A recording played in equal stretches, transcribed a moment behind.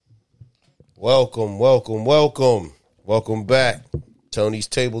Welcome back. Tony's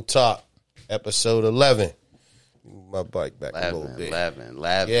Table Talk, episode 11. Move my bike back a little bit.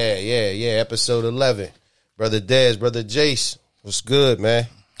 11. Yeah, episode 11. Brother Dez, Brother Jace, what's good, man?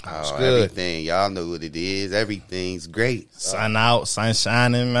 What's good? Everything. Y'all know what it is. Everything's great. Sun out, sun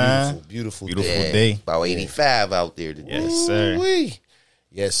shining, man. Beautiful day. About 85 out there today. Yes, sir. Ooh-wee.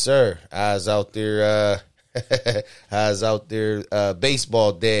 Yes, sir. I was out there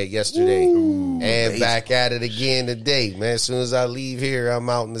baseball day yesterday. And baseball. back at it again today, man. As soon as I leave here, I'm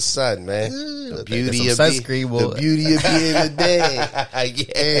out in the sun, man. The beauty of sunscreen, the beauty of being a dad. Yeah.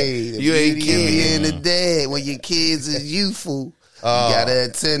 Hey, the You ain't beauty of kidding. being a dad when your kids is youthful. You gotta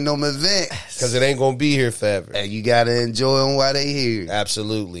attend them events. Because it ain't going to be here forever. And you gotta enjoy them while they here.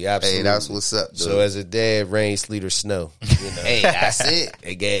 Absolutely. Hey, that's what's up, dude. So as a dad, rain, sleet, or snow. You know. Hey, that's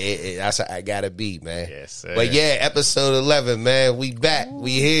it. That's how I gotta be, man. Yes, sir. But yeah, episode 11, man. We back.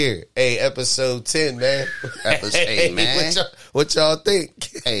 We here. Hey, episode 10, man. Hey, man. What y'all think?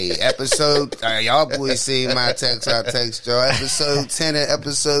 Hey, episode, y'all boys seen my text, I text y'all. Episode 10 and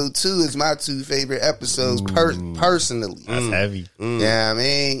episode 2 is my two favorite episodes personally. That's heavy. Yeah, I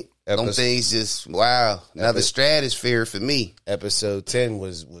mean, them things just, wow. Another stratosphere for me. Episode 10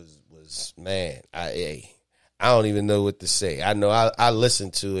 was man, I don't even know what to say. I know I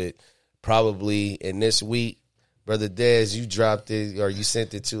listened to it probably in this week. Brother Dez, you dropped it or you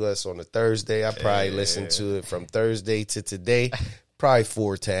sent it to us on a Thursday. I probably listened to it from Thursday to today, probably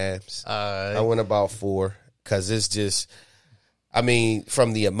 4 times. I went about 4 because it's just, I mean,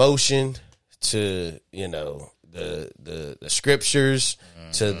 from the emotion to, you know, the scriptures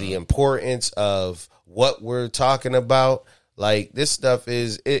to the importance of what we're talking about. Like this stuff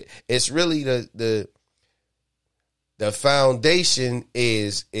it's really the foundation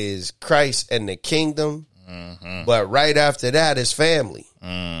is Christ and the kingdom. But right after that is family.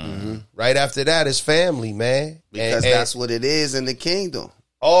 Right after that is family, man. Because that's what it is in the kingdom.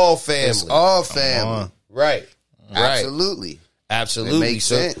 All family. It's all family. Right. Absolutely. Absolutely. It makes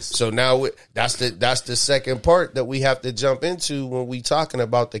sense. So now that's the second part that we have to jump into when we talking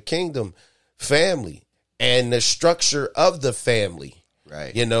about the kingdom, family, and the structure of the family.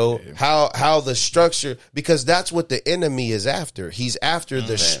 Right. You know, how the structure, because that's what the enemy is after. He's after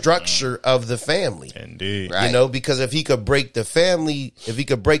the structure of the family. Indeed. Right. You know, because if he could break the family,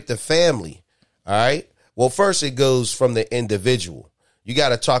 all right. Well, first it goes from the individual. You got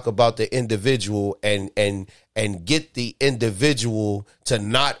to talk about the individual and get the individual to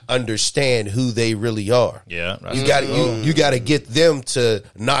not understand who they really are. Yeah. You got to get them to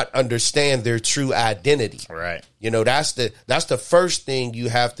not understand their true identity. Right. You know, that's the first thing you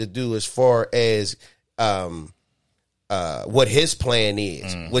have to do as far as what his plan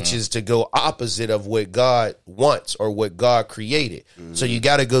is, which is to go opposite of what God wants or what God created. So you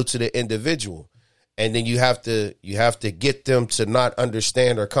got to go to the individual. And then you have to get them to not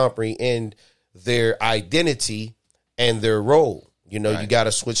understand or comprehend their identity and their role. You know, you got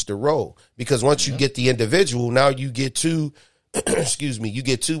to switch the role, because once you get the individual, now you get two, you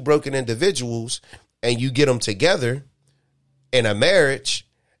get two broken individuals and you get them together in a marriage.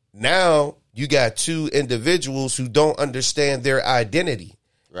 Now you got two individuals who don't understand their identity.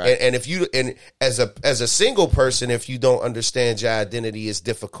 Right. And if you, and as a single person, if you don't understand your identity, it's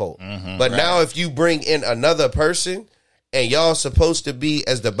difficult. But now if you bring in another person and y'all supposed to be,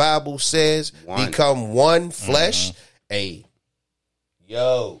 as the Bible says, become one flesh. Hey,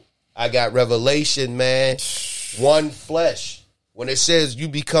 yo, I got revelation, man. One flesh. When it says you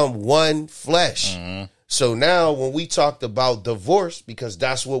become one flesh. So now when we talked about divorce, because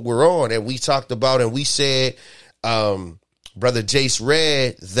that's what we're on, and we talked about, and we said, Brother Jace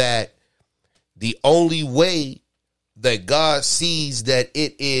read that the only way that God sees that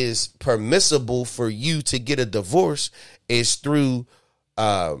it is permissible for you to get a divorce is through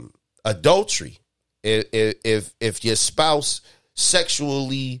adultery. If your spouse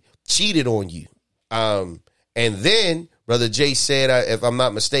sexually cheated on you. And then Brother Jace said, if I'm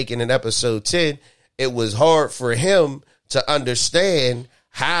not mistaken, in episode 10, it was hard for him to understand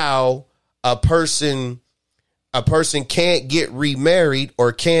how a person can't get remarried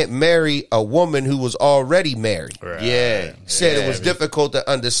or can't marry a woman who was already married. Right. Yeah. Said it was difficult to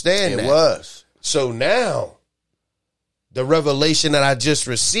understand that. It was. So now, the revelation that I just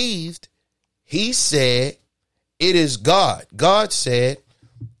received, he said, it is God. God said,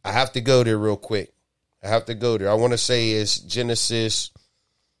 I have to go there real quick. I have to go there. I want to say it's Genesis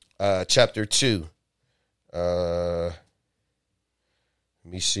chapter 2. Let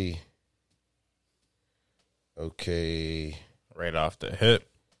me see. Okay. Right off the hip.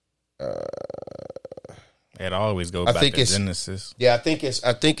 It always goes I back think to it's- Genesis. Yeah, I think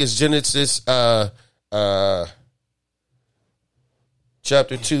it's Genesis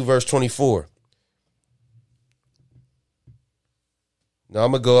chapter 2, verse 24. Now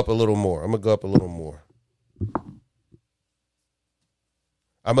I'm gonna go up a little more. I'm gonna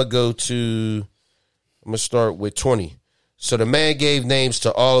start with 20. So the man gave names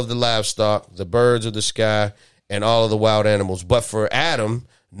to all of the livestock, the birds of the sky, and all of the wild animals. But for Adam,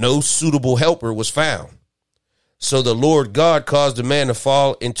 no suitable helper was found. So the Lord God caused the man to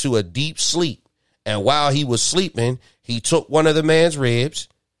fall into a deep sleep. And while he was sleeping, he took one of the man's ribs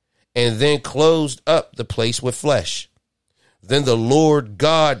and then closed up the place with flesh. Then the Lord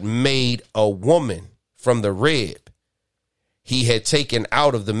God made a woman from the rib he had taken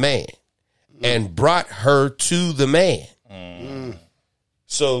out of the man and brought her to the man.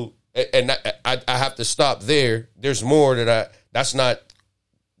 So, and I have to stop there. There's more that's not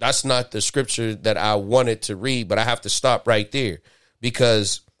the scripture that I wanted to read, but I have to stop right there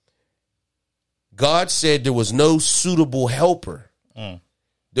because God said there was no suitable helper.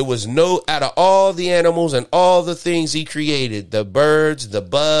 There was no, out of all the animals and all the things he created, the birds, the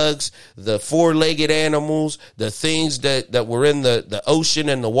bugs, the four-legged animals, the things that were in the ocean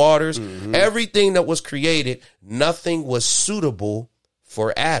and the waters, everything that was created, nothing was suitable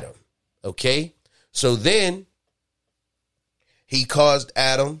for Adam. Okay? So then he caused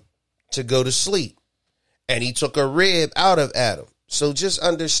Adam to go to sleep and he took a rib out of Adam. So just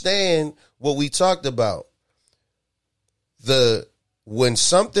understand what we talked about. When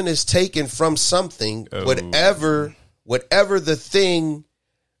something is taken from something, whatever the thing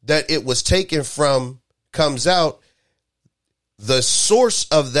that it was taken from comes out, the source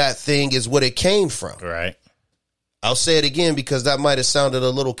of that thing is what it came from. Right. I'll say it again because that might have sounded a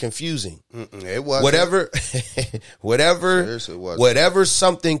little confusing. It wasn't. Whatever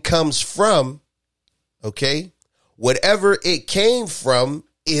something comes from, okay, whatever it came from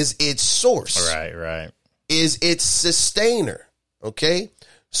is its source. Right. Is its sustainer. Okay,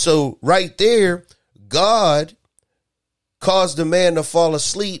 so right there, God caused the man to fall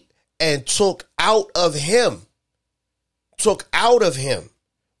asleep and took out of him,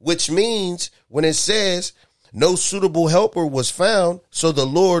 which means when it says no suitable helper was found, so the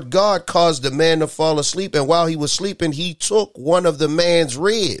Lord God caused the man to fall asleep, and while he was sleeping, he took one of the man's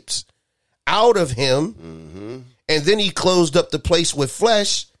ribs out of him, and then he closed up the place with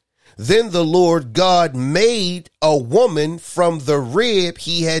flesh. Then the Lord God made a woman from the rib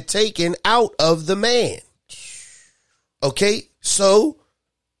he had taken out of the man. Okay, so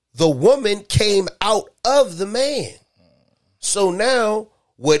the woman came out of the man. So now,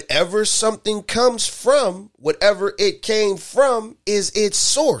 whatever something comes from, whatever it came from, is its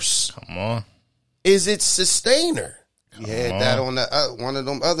source. Come on. Is its sustainer. You had that on the one of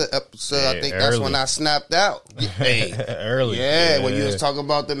them other episodes. I think that's when I snapped out. Early. Yeah, when you was talking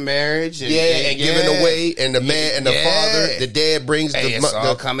about the marriage. And, and giving away, and the man and the father, the dad brings it's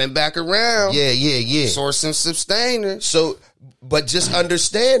all coming back around. Yeah. Source and sustainer. So, but just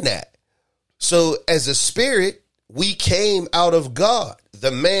understand that. So as a spirit, we came out of God.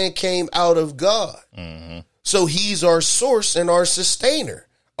 The man came out of God. So he's our source and our sustainer,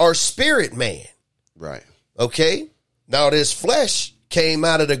 our spirit man. Right. Okay. Now this flesh came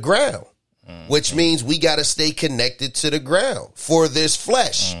out of the ground, which means we got to stay connected to the ground for this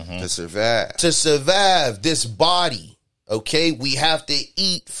flesh To survive. To survive this body. Okay. We have to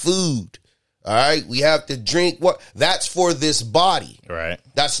eat food. All right. We have to drink what that's for this body. Right.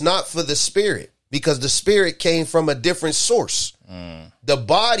 That's not for the spirit because the spirit came from a different source. The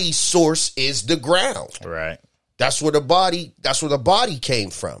body source is the ground. Right. That's where the body came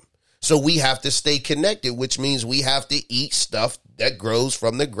from. So we have to stay connected, which means we have to eat stuff that grows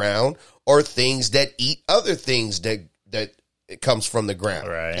from the ground or things that eat other things that it comes from the ground.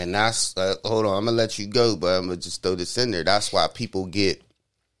 Right. And that's, hold on, I'm going to let you go, but I'm going to just throw this in there. That's why people get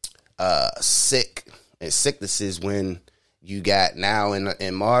sick and sicknesses when you got now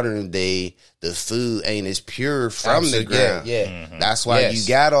in modern day, the food ain't as pure from the ground. Yeah. That's why you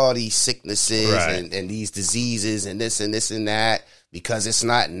got all these sicknesses Right. and these diseases and this and that. Because it's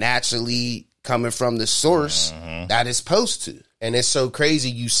not naturally coming from the source that it's supposed to. And it's so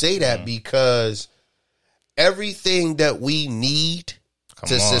crazy you say that because everything that we need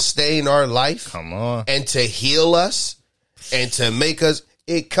to sustain our life and to heal us and to make us,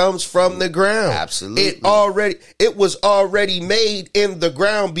 it comes from the ground. Absolutely. It was already made in the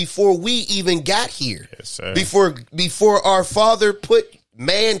ground before we even got here. Yes, sir. Before our Father put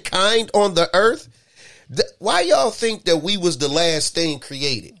mankind on the earth. Why y'all think that we was the last thing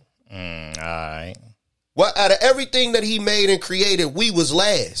created? All right. Well, out of everything that he made and created, we was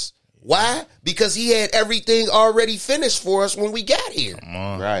last. Why? Because he had everything already finished for us when we got here.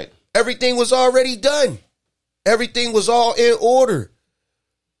 Right. Everything was already done. Everything was all in order.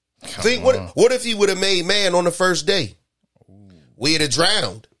 Think what if he would have made man on the first day? We'd have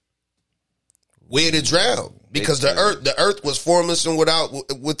drowned. We'd have drowned because the earth was formless and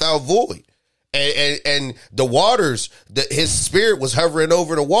without void. And the waters, his spirit was hovering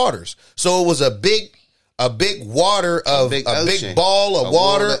over the waters. So it was a big water of big ball of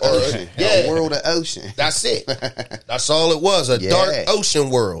water, a world of ocean. That's it. That's all it was, a dark ocean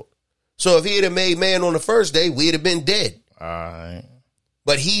world. So if he had made man on the first day, we'd have been dead. All right.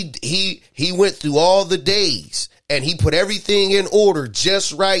 But he went through all the days and he put everything in order,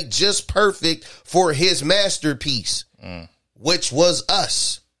 just right, just perfect for his masterpiece, which was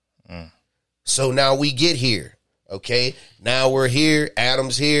us. So now we get here. Okay. Now we're here.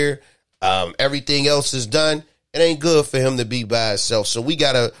 Adam's here. Everything else is done. It ain't good for him to be by himself. So we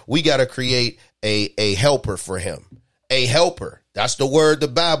gotta create a helper for him. A helper. That's the word the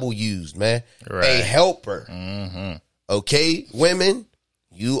Bible used, man. Right. A helper. Mm-hmm. Okay, women,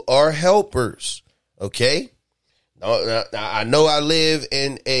 you are helpers. Okay. Now, I know I live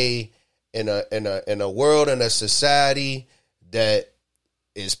in a world and a society that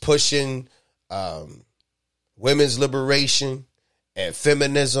is pushing women's liberation and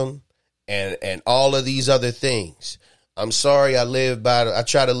feminism and all of these other things. I'm sorry, I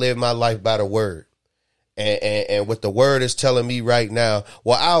try to live my life by the word. And what the word is telling me right now,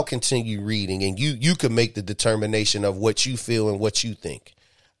 well, I'll continue reading and you can make the determination of what you feel and what you think.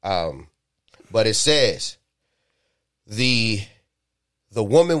 But it says the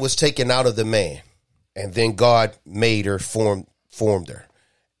woman was taken out of the man, and then God made her, formed her.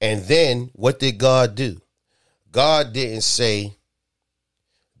 And then what did God do? God didn't say,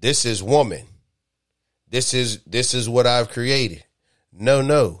 this is woman. This is what I've created.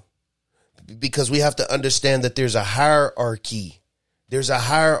 No. Because we have to understand that there's a hierarchy. There's a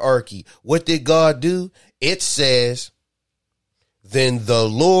hierarchy. What did God do? It says, then the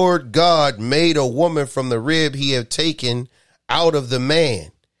Lord God made a woman from the rib he had taken out of the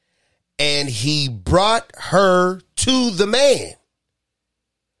man, and he brought her to the man.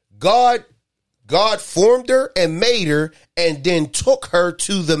 God formed her and made her and then took her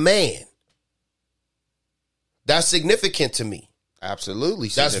to the man. That's significant to me. Absolutely.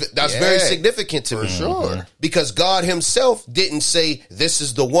 That's very significant to me. For sure. Because God himself didn't say, this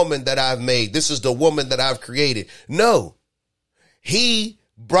is the woman that I've made. This is the woman that I've created. No. He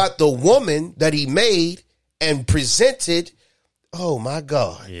brought the woman that he made and presented. Oh, my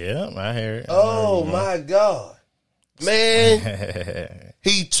God. Yeah, I hear it. Oh, my God. Man,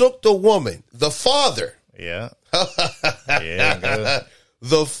 he took the woman, the father. Yeah. Yeah.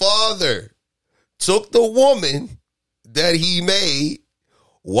 The father took the woman that he made,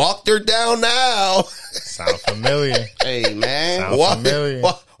 walked her down the aisle. Sound familiar. Hey, man.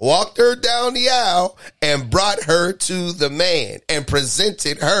 Walked her down the aisle and brought her to the man and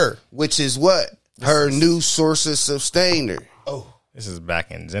presented her. Which is what? Her new source of sustainer. Oh. This is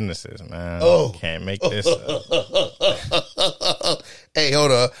back in Genesis, man. Oh. Can't make this up. Hey,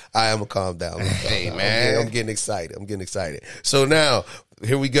 hold on. I'm going to calm down. Hey, man. I'm getting excited. So now,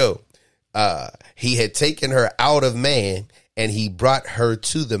 here we go. He had taken her out of man and he brought her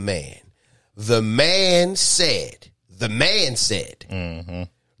to the man. The man said, mm-hmm.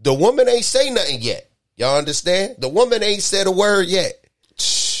 The woman ain't say nothing yet. Y'all understand? The woman ain't said a word yet.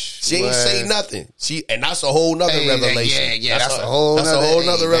 She ain't say nothing. And that's a whole nother revelation. Yeah, that's a whole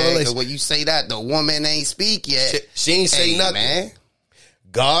nother revelation. When you say that, the woman ain't speak yet. She ain't say nothing. Man.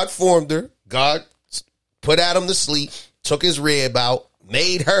 God formed her. God put Adam to sleep, took his rib out,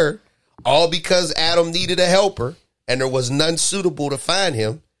 made her, all because Adam needed a helper and there was none suitable to find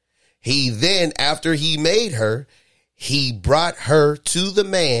him. He then, after he made her, he brought her to the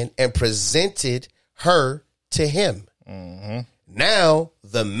man and presented her to him. Mm-hmm. Now,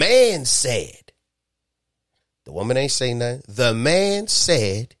 the man said, the woman ain't saying nothing. The man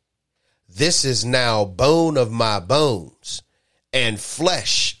said, this is now bone of my bones and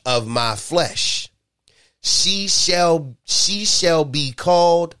flesh of my flesh. She shall be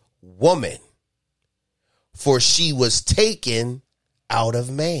called woman, for she was taken out of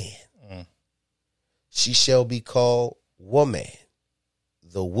man. She shall be called woman,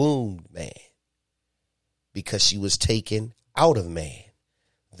 the wound man, because she was taken out of man.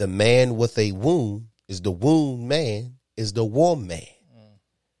 The man with a womb is the wound man, is the woman.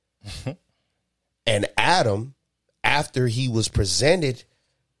 And Adam, after he was presented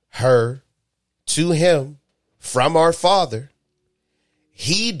her to him from our father,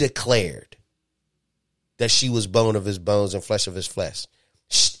 he declared that she was bone of his bones and flesh of his flesh.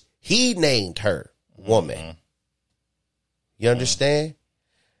 He named her woman. You understand?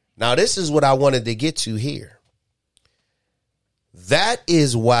 Now, this is what I wanted to get to here. That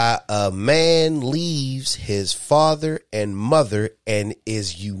is why a man leaves his father and mother and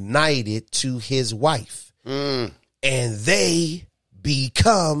is united to his wife. And they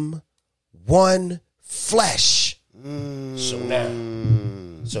become one flesh. So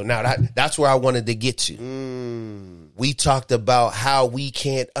now that's where I wanted to get to. We talked about how we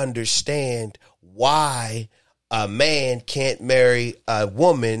can't understand why a man can't marry a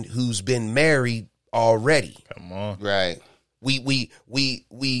woman who's been married already. Come on. Right. We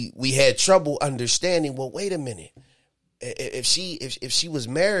had trouble understanding. Well, wait a minute. If she was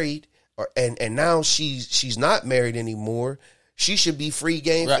married and now she's not married anymore, she should be free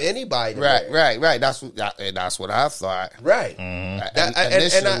game for anybody. Right. That's what I thought. Right. And I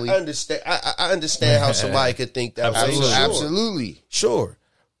understand. I understand how somebody could think that. Absolutely. Sure.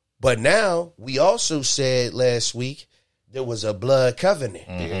 But now we also said last week there was a blood covenant.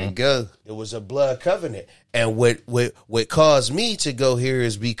 There you go. There was a blood covenant. And what caused me to go here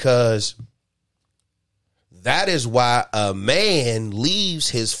is because that is why a man leaves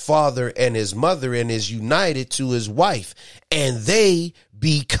his father and his mother and is united to his wife, and they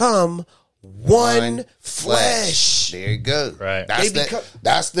become one flesh. There you go. Right.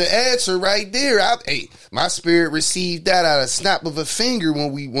 That's the answer right there. Hey, my spirit received that out of snap of a finger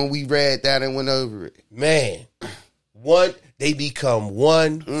when we read that and went over it. Man, they become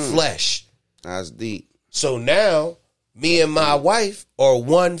one flesh. That's deep. So now me and my wife are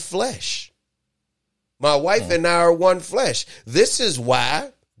one flesh. My wife and I are one flesh. This is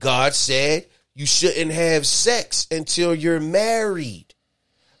why God said you shouldn't have sex until you're married,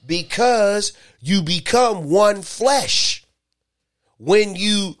 because you become one flesh when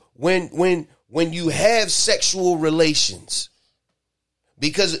you have sexual relations.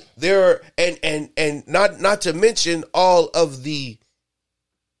 Because there are and not to mention all of the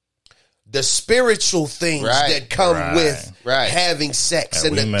spiritual things that come with having sex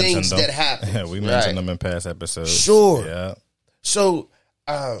and the things that happen. We mentioned them in past episodes. Sure. Yeah. So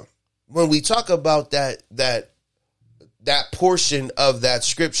when we talk about that portion of that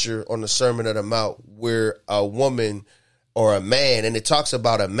scripture on the Sermon on the Mount where a woman or a man, and it talks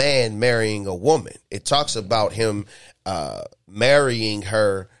about a man marrying a woman. It talks about him marrying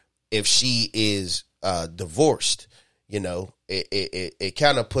her if she is divorced. You know, it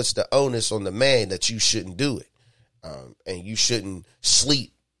kind of puts the onus on the man that you shouldn't do it. And you shouldn't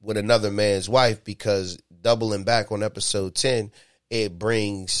sleep with another man's wife, because doubling back on episode 10, it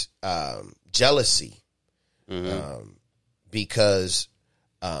brings jealousy. Because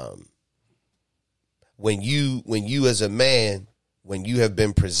when you as a man, when you have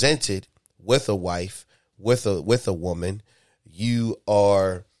been presented with a wife, with a woman, you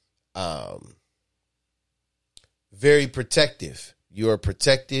are very protective. You are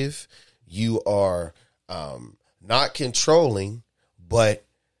protective. You are not controlling, but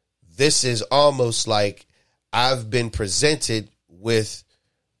this is almost like I've been presented with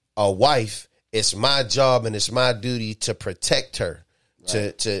a wife. It's my job and it's my duty to protect her,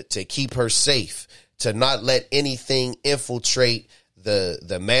 to keep her safe, to not let anything infiltrate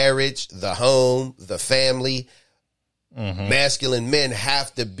the marriage, the home, the family. Masculine men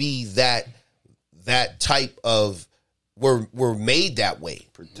have to be that type of. We're made that way.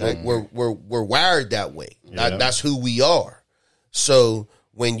 We're wired that way. Yeah. That's who we are. So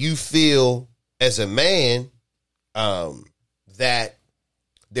when you feel as a man that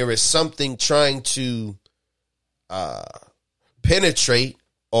there is something trying to penetrate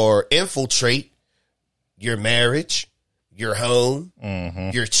or infiltrate your marriage, your home,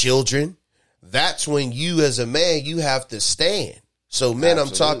 your children, that's when you as a man, you have to stand. So, men, I'm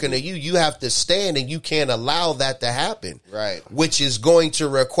talking to you. You have to stand, and you can't allow that to happen. Right. Which is going to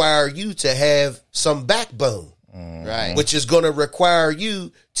require you to have some backbone. Right. Which is going to require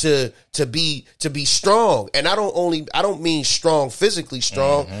you to be strong. And I don't mean strong physically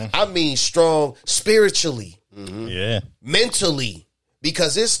strong. I mean strong spiritually. Yeah. Mentally.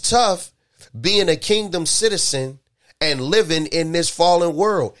 Because it's tough being a kingdom citizen and living in this fallen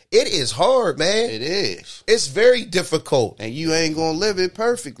world. It is hard, man. It is. It's very difficult. And you ain't going to live it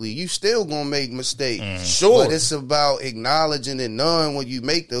perfectly. You still going to make mistakes. Sure. But it's about acknowledging and knowing when you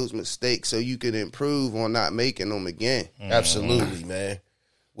make those mistakes so you can improve on not making them again. Absolutely, man.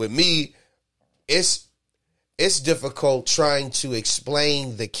 With me, it's difficult trying to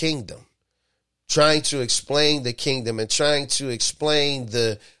explain the kingdom. Trying to explain the kingdom and trying to explain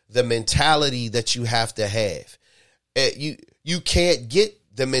the mentality that you have to have. You can't get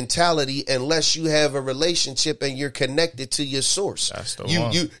the mentality unless you have a relationship and you're connected to your source. That's the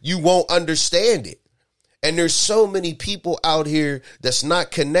one. You won't understand it. And there's so many people out here that's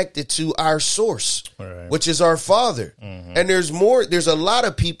not connected to our source, Right. which is our Father. And there's a lot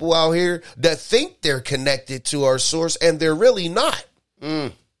of people out here that think they're connected to our source and they're really not.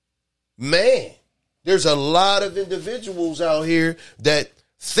 Man, there's a lot of individuals out here that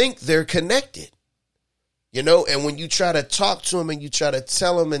think they're connected. You know, and when you try to talk to them and you try to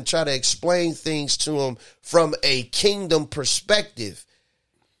tell them and try to explain things to them from a kingdom perspective,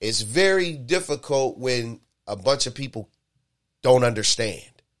 it's very difficult when a bunch of people don't understand.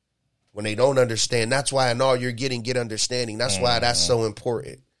 When they don't understand, that's why in all you're getting, get understanding. That's why that's so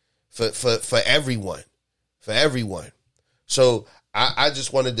important for everyone, for everyone. So I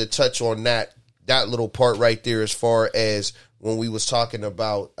just wanted to touch on that little part right there, as far as when we was talking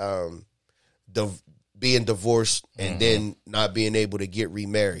about being divorced and then not being able to get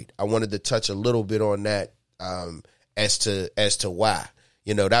remarried. I wanted to touch a little bit on that as to why.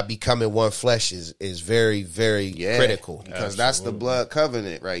 You know, that becoming one flesh is very, very critical. Because that's the blood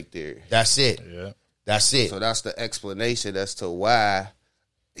covenant right there. That's it. Yeah. That's it. So that's the explanation as to why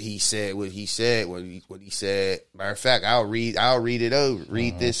he said what he said. What he said. Matter of fact, I'll read it over.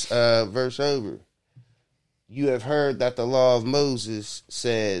 Read this verse over. You have heard that the law of Moses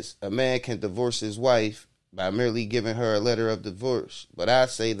says a man can divorce his wife by merely giving her a letter of divorce. But I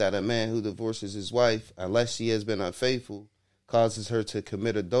say that a man who divorces his wife, unless she has been unfaithful, causes her to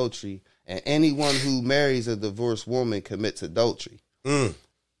commit adultery, and anyone who marries a divorced woman commits adultery. And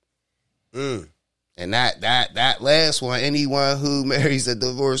that last one, anyone who marries a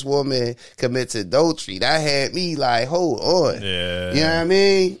divorced woman commits adultery, that had me like, hold on. Yeah. You know what I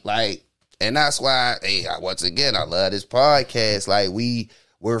mean? Like, and that's why, once again, I love this podcast. Like,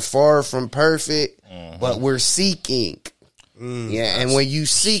 we're far from perfect, but we're seeking. Yeah, and when you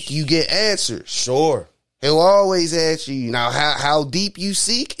seek, you get answers. Sure. He'll always ask you. Now, how deep you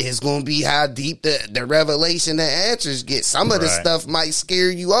seek is going to be how deep the revelation and answers get. Some of the stuff might scare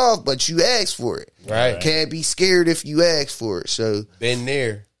you off, but you ask for it. Right. Can't be scared if you ask for it. So Been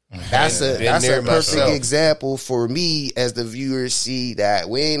there. that's a perfect myself. example for me as the viewers see that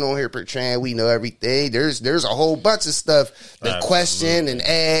we ain't on here portraying we know everything. There's a whole bunch of stuff to question and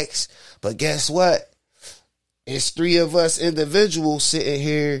ask. But guess what? It's three of us individuals sitting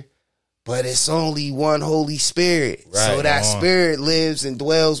here, but it's only one Holy Spirit. Right. So that Spirit lives and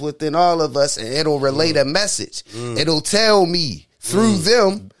dwells within all of us, and it'll relate a message. It'll tell me through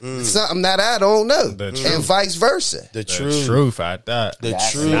them something that I don't know, and vice versa. The The truth. truth at that. The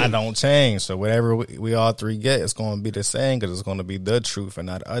That's truth. And I don't change. So whatever we all three get, it's going to be the same, because it's going to be the truth and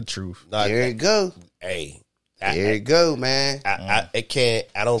not a truth. There you go. Hey. There you go, man. I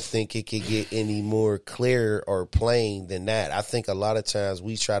don't think it could get any more clear or plain than that. I think a lot of times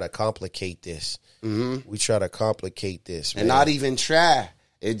we try to complicate this. We try to complicate this, man. And not even try.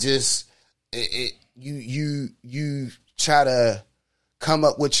 It just you try to come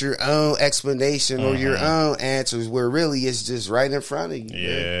up with your own explanation or your own answers, where really it's just right in front of you.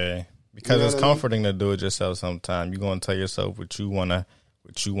 Yeah. Man. Because You know it's what I mean? comforting to do it yourself sometimes. You're going to tell yourself what you want to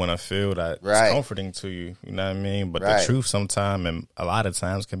feel that Right. it's comforting to you. You know what I mean? But Right. the truth sometimes and a lot of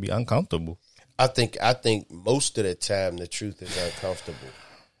times can be uncomfortable. I think most of the time the truth is uncomfortable.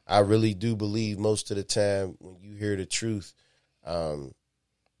 I really do believe most of the time when you hear the truth,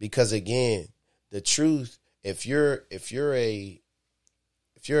 because again, the truth. If you're a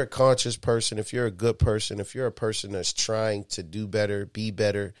conscious person, if you're a good person, if you're a person that's trying to do better, be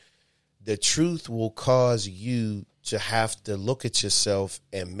better, the truth will cause you to have to look at yourself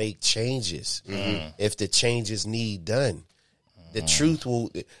and make changes if the changes need done. The truth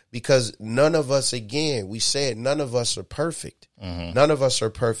will, because none of us, again, we said none of us are perfect. None of us are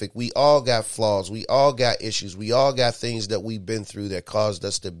perfect. We all got flaws. We all got issues. We all got things that we've been through that caused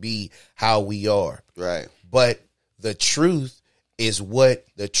us to be how we are. Right. But the truth is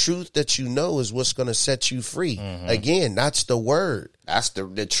the truth that you know is what's going to set you free. Again, that's the word. That's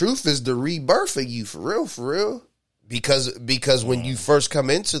the truth is the rebirth of you, for real, for real. Because when you first come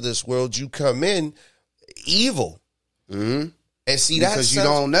into this world, you come in evil. And see that Because you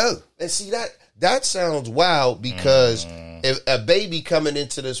don't know. And see that sounds wild, because if a baby coming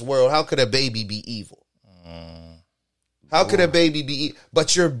into this world, how could a baby be evil? How could a baby be?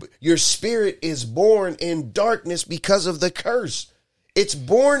 But your spirit is born in darkness because of the curse. It's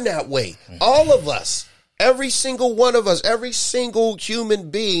born that way. All of us, every single one of us, every single human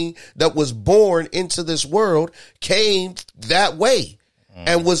being that was born into this world came that way,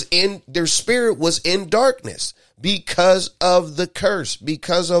 and their spirit was in darkness because of the curse,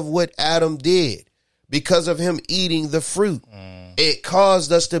 because of what Adam did, because of him eating the fruit. It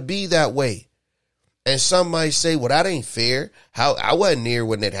caused us to be that way. And some might say, well, that ain't fair. How I wasn't there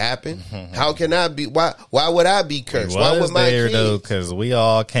when it happened. How can I be? Why would I be cursed? Why would my there kids? though? Because we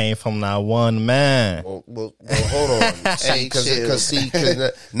all came from that one man. Well, hold on. Because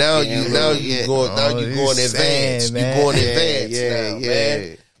now you going advance. You going advance now,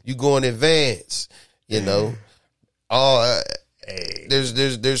 man. You going advance. You know,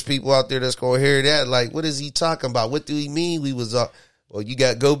 there's people out there that's gonna hear that like, what is he talking about? What do he mean? We was well, you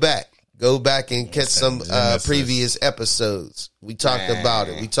got go back and catch some previous episodes. We talked about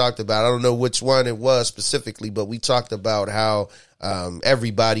it. I don't know which one it was specifically, but we talked about how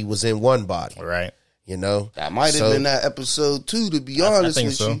everybody was in one body. Right. You know? That might have been that episode 2, to be honest I think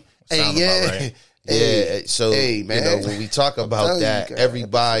with so. you. Sound about right. Yeah, so hey, man. you know, when we talk about that,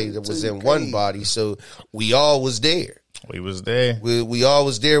 everybody that was in one body, so we all was there. We was there. We all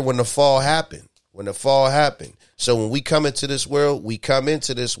was there when the fall happened. So when we come into this world, we come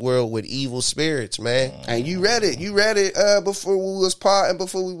into this world with evil spirits, man. And you read it before we was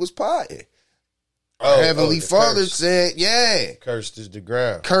potting. Our Heavenly Father said, cursed is the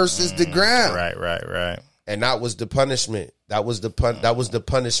ground. Curse is the ground. Right. And that was the punishment. That was the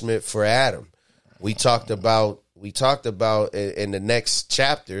punishment for Adam. We talked about in the next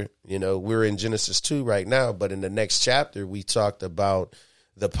chapter, you know, we're in Genesis 2 right now, but in the next chapter we talked about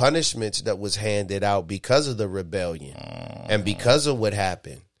the punishments that was handed out because of the rebellion and because of what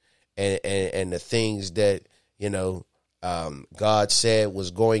happened and the things that, you know, God said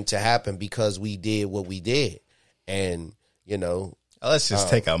was going to happen because we did what we did. And, you know, let's just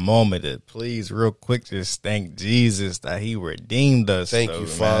take a moment to please real quick just thank Jesus that he redeemed us. Thank you,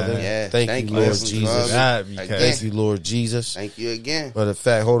 Father. Yeah, thank you, Lord Jesus. Thank you, Lord Jesus. Thank you again. But in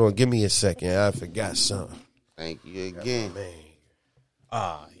fact, hold on, give me a second. I forgot something. Thank you again. Man.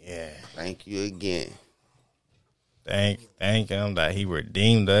 Yeah. Thank you again. Thank him that he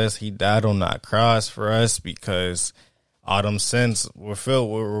redeemed us. He died on that cross for us because all them sins were filled.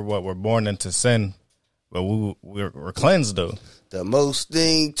 We're born into sin, but we're cleansed though. The most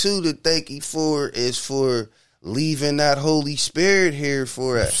thing too to thank you for is for leaving that Holy Spirit here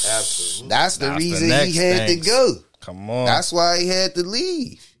for us. Absolutely. That's the reason he had to go. Come on. That's why he had to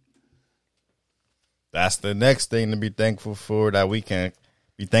leave. That's the next thing to be thankful for, that we can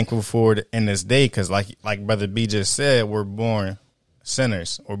be thankful for in this day. Because like Brother B just said, we're born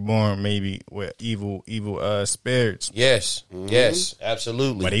sinners. We're born maybe with evil spirits. Yes. Yes,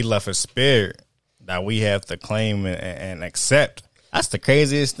 absolutely. But he left a spirit that we have to claim and accept. That's the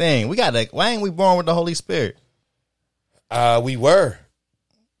craziest thing. Why ain't we born with the Holy Spirit? We were.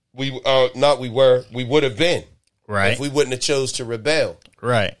 We would have been. Right. If we wouldn't have chose to rebel.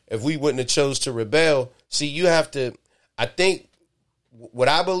 Right. If we wouldn't have chose to rebel. See, you have to, I think what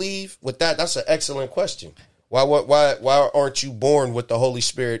I believe with that's an excellent question. Why aren't you born with the Holy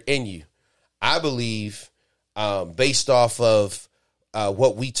Spirit in you? I believe, based off of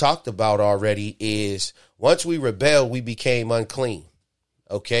what we talked about already, is once we rebel, we became unclean.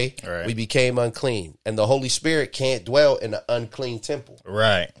 Okay? Right. We became unclean. And the Holy Spirit can't dwell in an unclean temple.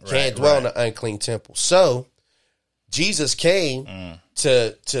 Right. Can't dwell in an unclean temple. So Jesus came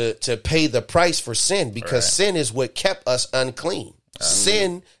to pay the price for sin, because sin is what kept us unclean.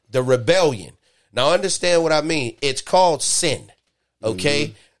 Sin, the rebellion. Now understand what I mean. It's called sin.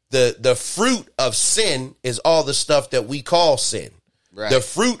 Okay? The fruit of sin is all the stuff that we call sin. Right. The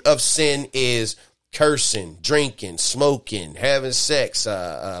fruit of sin is cursing, drinking, smoking, having sex,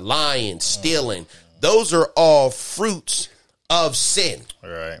 lying, stealing. Those are all fruits of sin.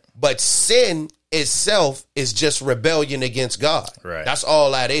 Right. But sin itself is just rebellion against God. Right. That's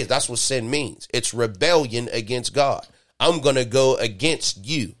all that is. That's what sin means. It's rebellion against God. I'm going to go against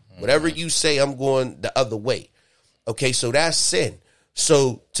you. Whatever you say, I'm going the other way. Okay, so that's sin.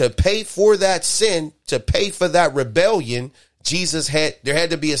 So to pay for that sin, to pay for that rebellion, there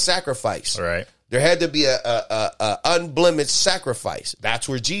had to be a sacrifice. Right. There had to be a unblemished sacrifice. That's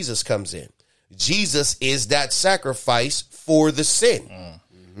where Jesus comes in. Jesus is that sacrifice for the sin.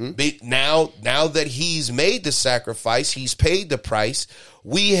 Now that he's made the sacrifice, he's paid the price,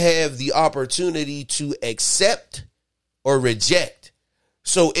 we have the opportunity to accept or reject.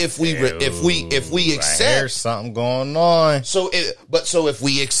 So if we accept, there's something going on. So if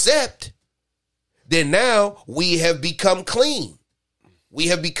we accept, then now we have become clean. We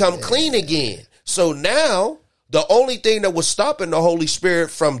have become clean again. So now the only thing that was stopping the Holy Spirit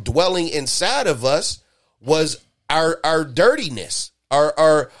from dwelling inside of us was our dirtiness,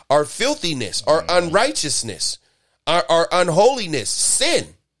 our filthiness, our unrighteousness, our unholiness, sin.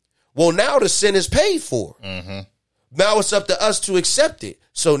 Well, now the sin is paid for. Now it's up to us to accept it.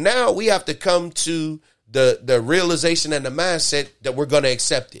 So now we have to come to the realization and the mindset that we're going to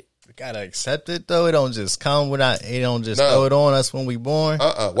accept it. We gotta accept it though. It don't just come without. It don't just No. throw it on us when we born.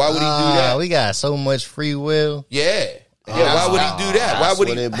 Why would he do that? We got so much free will. Yeah. Why would he do that? Why That's would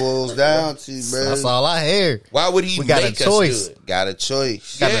what he? it boils down to, bro. That's all I hear. Why would he We got a make us choice. do it? Got a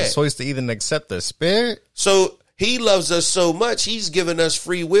choice. Got Yeah. a choice to either accept the spirit. So he loves us so much, he's given us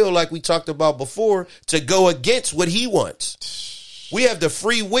free will, like we talked about before, to go against what he wants. We have the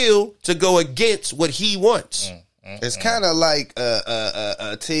free will to go against what he wants. It's kind of like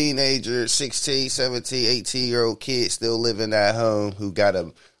a teenager, 16, 17, 18-year-old kid still living at home who got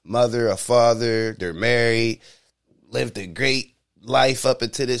a mother, a father, they're married, lived a great life up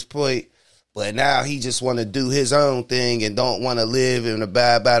until this point, but now he just want to do his own thing and don't want to live and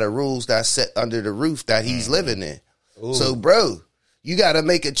abide by the rules that's set under the roof that he's living in. So, bro, you got to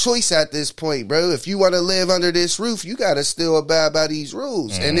make a choice at this point, bro. If you want to live under this roof, you got to still abide by these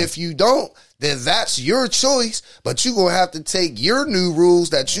rules. And if you don't, then that's your choice. But you going to have to take your new rules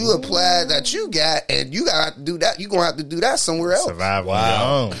that you applied, that you got, and you got to do that. You're going to have to do that somewhere else. Survive Wow.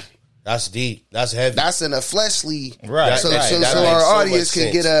 on your own. That's deep. That's heavy. That's in a fleshly, Right. So, Right. so, That so makes our so audience much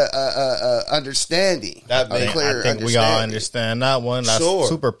can sense. get a understanding. That a makes- clear I think we all understanding. understand that one. That's Sure.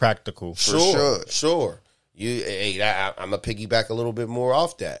 super practical. Sure. I'm gonna piggyback a little bit more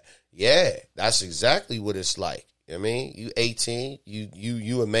off that. Yeah, that's exactly what it's like. I mean, you 18,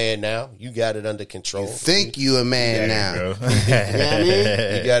 you a man now. You got it under control. Think you a man now. There you go. You know what I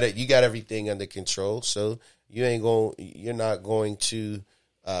mean? You got it. You got everything under control. So you're not going to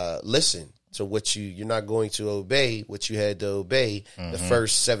listen to what you're not going to obey what you had to obey the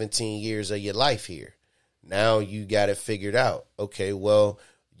first 17 years of your life here. Now you got it figured out. Okay, well,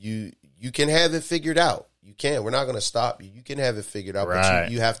 you can have it figured out. You can. We're not going to stop you. You can have it figured out, Right.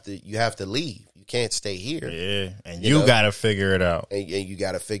 but you have to leave. You can't stay here. Yeah, and You you know? got to figure it out. And you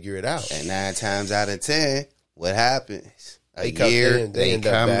got to figure it out. And 9 times out of 10, what happens? A They come year, in, they end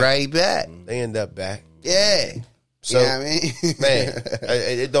up come back. right back. They end up back. Yeah. So, you know what I mean? Man,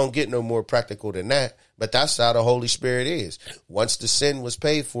 it don't get no more practical than that. But that's how the Holy Spirit is. Once the sin was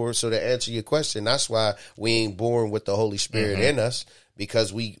paid for, so to answer your question, that's why we ain't born with the Holy Spirit in us,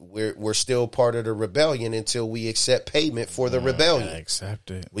 because we're still part of the rebellion until we accept payment for the rebellion. Accept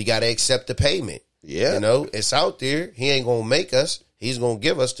it. We got to accept the payment. Yeah. You know, it's out there. He ain't going to make us. He's going to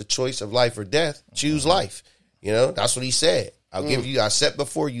give us the choice of life or death. Choose life. You know, that's what he said. I set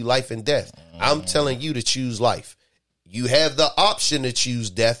before you life and death. I'm telling you to choose life. You have the option to choose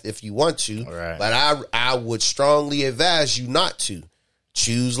death if you want to, Right. but I would strongly advise you not to.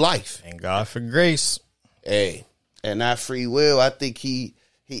 Choose life. Thank God for grace. Hey, And that free will, I think he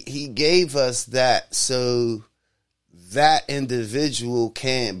gave us that so that individual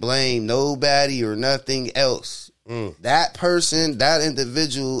can't blame nobody or nothing else. That person, that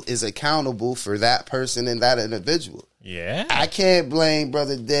individual is accountable for that person and that individual. Yeah. I can't blame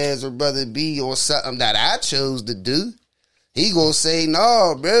Brother Dez or Brother B on something that I chose to do. He gonna say,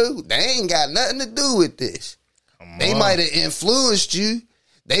 no, bro, they ain't got nothing to do with this. They might have influenced you.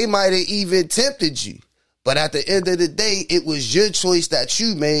 They might have even tempted you. But at the end of the day, it was your choice that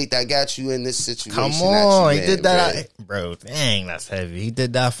you made that got you in this situation. Come that on, you he in, did that, bro. Dang, that's heavy. He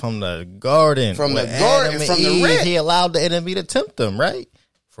did that from the garden, From the with garden, Adam and from the Eve. rip. He allowed the enemy to tempt him, right?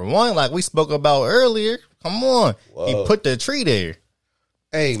 For one, like we spoke about earlier. Come on, he put the tree there.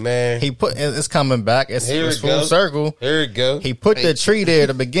 hey, man. It's coming back. It's Here it full goes. circle. Here it go. He put the tree there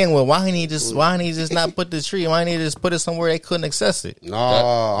to begin with. Why didn't he just not put the tree? Why didn't he just put it somewhere they couldn't access it? No,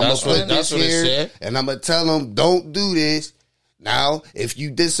 I'm that's gonna what- put that's this what it here, said. and I'm gonna tell them don't do this. Now, if you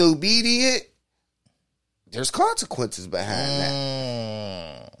disobedient, there's consequences behind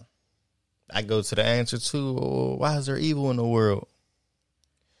that. I go to the answer too. Why is there evil in the world?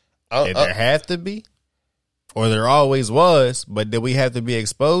 Uh, Did there have to be? Or there always was, but did we have to be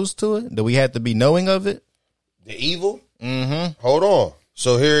exposed to it? Did we have to be knowing of it? the evil? Mm-hmm. Hold on.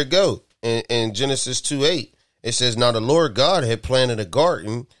 So here it goes. In Genesis 2:8, it says, now the Lord God had planted a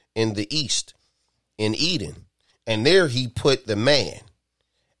garden in the east, in Eden. And there he put the man.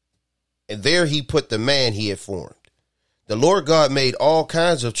 And there he put the man he had formed. The Lord God made all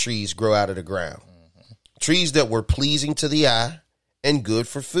kinds of trees grow out of the ground. Trees that were pleasing to the eye and good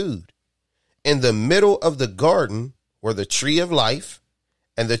for food. In the middle of the garden were the tree of life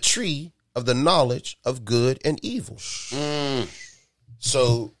and the tree of the knowledge of good and evil.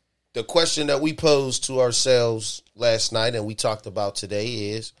 So the question that we posed to ourselves last night and we talked about today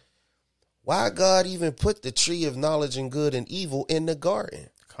is, why God even put the tree of knowledge and good and evil in the garden?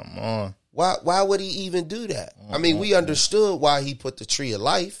 Come on. Why would he even do that? I mean, we understood why he put the tree of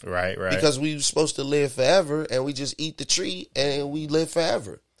life. Right. Because we were supposed to live forever and we just eat the tree and we live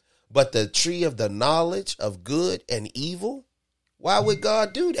forever. But the tree of the knowledge of good and evil, why would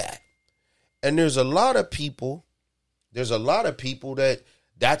God do that? And there's a lot of people that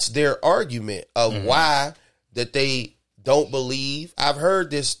that's their argument of why that they don't believe. I've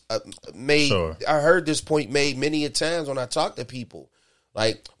heard this made. Sure. I heard this point made many a times when I talk to people.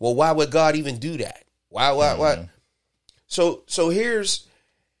 Like, well, why would God even do that? Why? So here's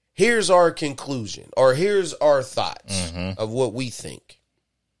our conclusion, or here's our thoughts of what we think.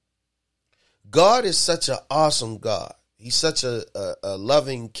 God is such an awesome God. He's such a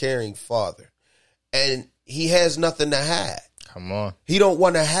loving, caring Father, and He has nothing to hide. Come on, He don't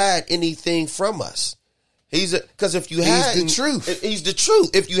want to hide anything from us. Because if you had the truth, He's the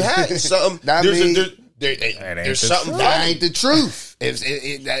truth. If you had something, there's something that ain't the truth.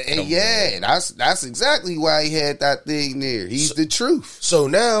 That's exactly why He had that thing there. He's the truth. So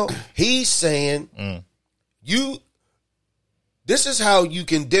now He's saying, this is how you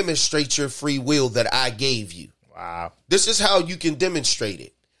can demonstrate your free will that I gave you. Wow. This is how you can demonstrate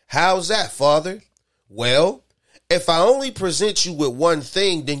it. How's that, Father? Well, if I only present you with one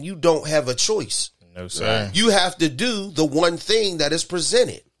thing, then you don't have a choice. No, sir. You have to do the one thing that is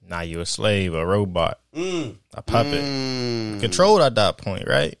presented. Now you a slave, a robot, a puppet, controlled at that point,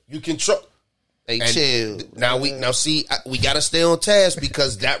 right? You control. Hey, chill. Now we got to stay on task,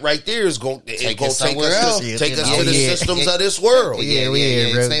 because that right there is going to take us to the systems of this world.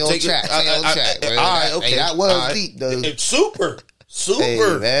 Stay on track. All right, okay. Hey, that was deep, though. It's super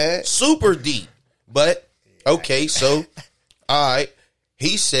deep. But okay, so all right,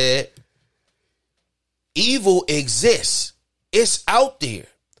 He said, evil exists. It's out there.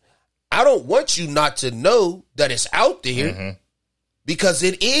 I don't want you not to know that it's out there, because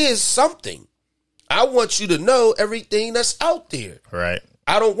it is something. I want you to know everything that's out there. Right.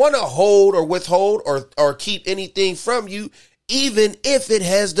 I don't want to hold or withhold or keep anything from you, even if it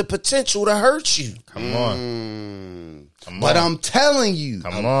has the potential to hurt you. Come on. But I'm telling you.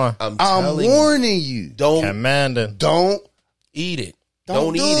 I'm warning you. Don't eat it.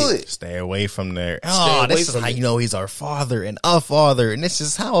 Don't eat it. Stay away from there. This is how you know He's our Father and a Father, and this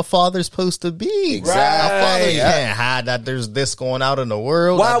is how a father's supposed to be. Exactly. A father can't hide that there's this going out in the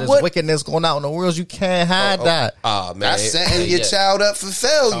world. Why there's wickedness going out in the world. You can't hide that. Man, that's setting your child up for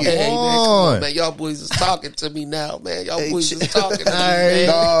failure. Come on, man. Y'all boys is talking to me now, man. Y'all boys is talking to me. Man.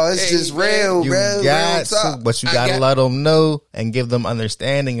 No, it's just real, bro. But you gotta let them know and give them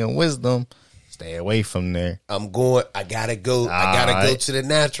understanding and wisdom. Stay away from there. I gotta go. Go to the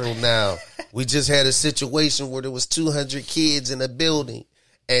natural now. We just had a situation where there was 200 kids in a building,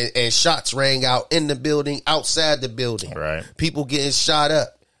 and shots rang out in the building, outside the building. Right. People getting shot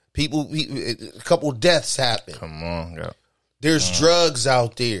up. A couple deaths happened. Come on, go. There's drugs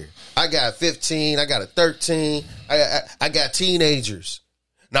out there. I got 15. I got a 13. I got teenagers.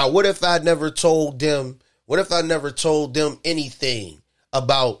 Now, what if I never told them? What if I never told them anything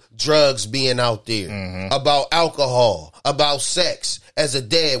about drugs being out there, about alcohol, about sex as a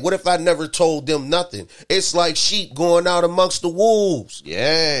dad? What if I never told them nothing? It's like sheep going out amongst the wolves.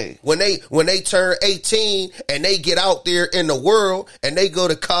 Yeah. When they turn 18 and they get out there in the world and they go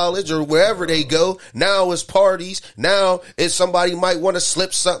to college or wherever they go, now it's parties. Now it's somebody might want to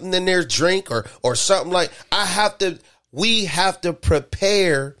slip something in their drink or something like. We have to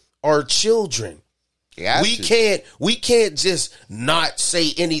prepare our children. We can't just not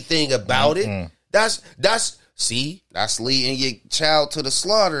say anything about it. That's leading your child to the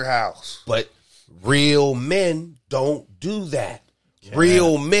slaughterhouse. But real men don't do that. Yeah.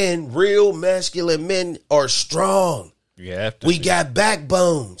 Real men, real masculine men are strong. We got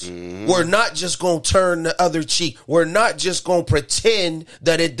backbones. We're not just going to turn the other cheek. We're not just going to pretend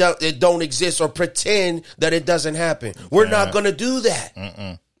that it don't exist or pretend that it doesn't happen. We're not going to do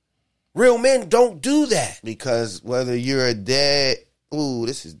that. Real men don't do that. Because whether you're a dad,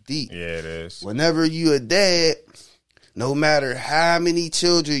 this is deep. Yeah, it is. Whenever you're a dad, no matter how many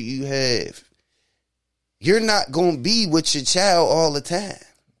children you have, you're not going to be with your child all the time.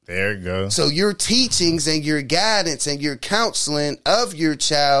 There you go. So your teachings and your guidance and your counseling of your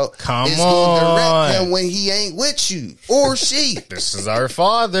child is going to direct him when he ain't with you or she. This is our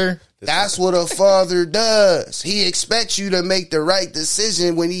Father. That's what a father does. He expects you to make the right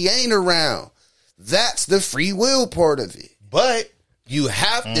decision when he ain't around. That's the free will part of it. But you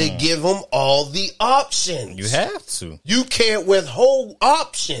have to give them all the options. You have to. You can't withhold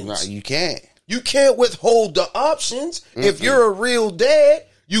options. No, you can't. You can't withhold the options. If you're a real dad,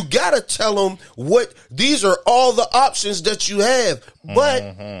 you got to tell them these are all the options that you have.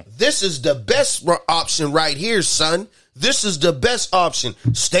 But this is the best option right here, son. This is the best option.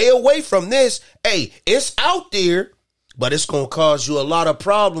 Stay away from this. Hey, it's out there. But it's going to cause you a lot of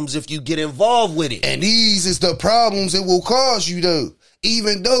problems if you get involved with it. And these is the problems it will cause you, though.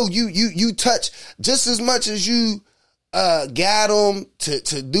 Even though you touch just as much as you got them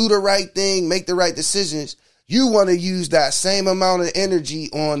to do the right thing, make the right decisions, you want to use that same amount of energy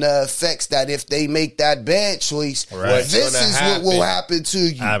on the effects that if they make that bad choice, this is what will happen to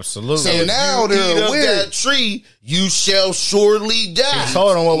you. Absolutely. So If now you they're eat of aware. that tree, you shall surely die. He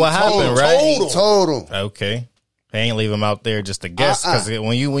told him what would happen, right? He told him. Okay. They ain't leave him out there just to guess, because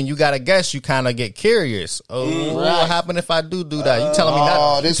when you got to guess, you kind of get curious. Oh, what will happen if I do that? You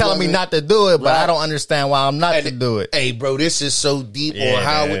telling me not to do it, but I don't understand why I'm not to do it. Hey, bro, this is so deep Yeah, on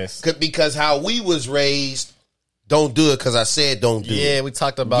how it is. because how we was raised. Don't do it because I said don't do it. Yeah, we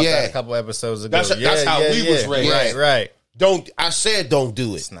talked about that a couple episodes ago. That's how we was raised. Right. I said don't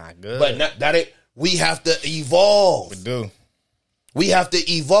do it. It's not good. But that ain't. We have to evolve. We do. We have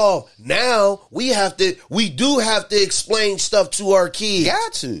to evolve. Now we do have to explain stuff to our kids.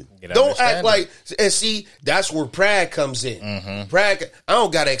 Got to. Don't act like, and see, that's where pride comes in. Mm-hmm. Pride, I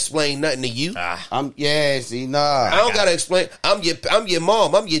don't gotta explain nothing to you. I don't gotta explain. I'm your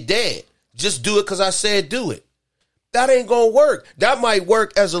mom. I'm your dad. Just do it because I said do it. That ain't gonna work. That might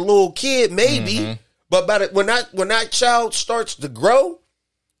work as a little kid, maybe, but when that child starts to grow,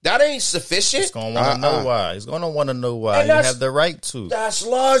 that ain't sufficient. He's gonna want to know why. He's gonna want to know why. And You have the right to. That's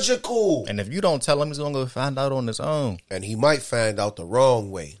logical. And if you don't tell him, he's gonna go find out on his own. And he might find out the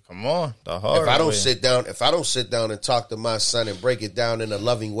wrong way. Come on, the hard If I don't way. sit down and talk to my son and break it down in a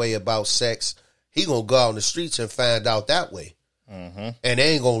loving way about sex, he gonna go out on the streets and find out that way. And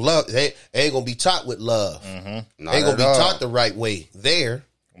they ain't gonna be taught with love. They ain't gonna be taught the right way there.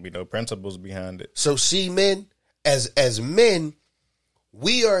 Gonna be no principles behind it. So see, men, as men,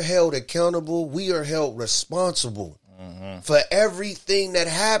 we are held accountable. We are held responsible for everything that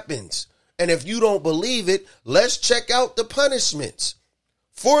happens. And if you don't believe it, let's check out the punishments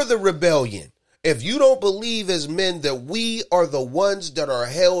for the rebellion. If you don't believe as men that we are the ones that are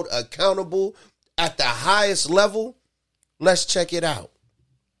held accountable at the highest level, let's check it out.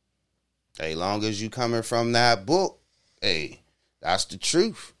 Hey, long as you coming from that book, hey, that's the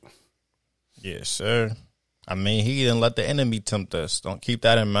truth. Yes, sir. I mean, he didn't let the enemy tempt us. Don't keep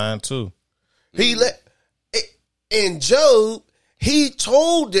that in mind too. In Job, he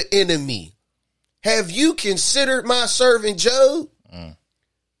told the enemy, have you considered my servant Job?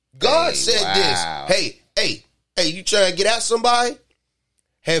 God said this. Hey, you trying to get at somebody?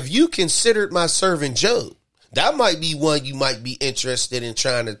 Have you considered my servant Job? That might be one you might be interested in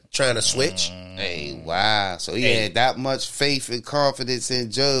trying to switch. Hey, wow. So he had that much faith and confidence in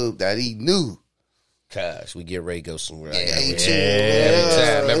Job that he knew. Gosh, we get ready to go somewhere. Every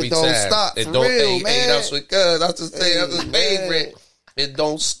Every time. time. Stop. It For don't, real, man. that's what that's the thing. That's his favorite. It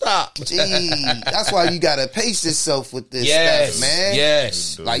don't stop. Gee, that's why you gotta pace yourself with this stuff, man.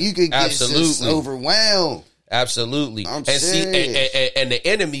 Yes. Like you could get just overwhelmed. Absolutely. I'm and serious. and the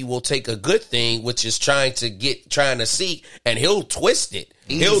enemy will take a good thing, which is trying to seek, and he'll twist it.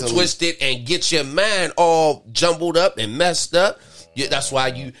 He'll twist it and get your mind all jumbled up and messed up. That's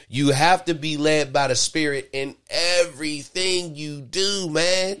why you have to be led by the Spirit in everything you do,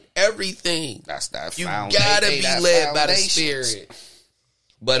 man. Everything. That's that. You gotta be led by the Spirit.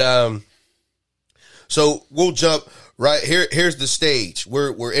 But so we'll jump right here. Here's the stage.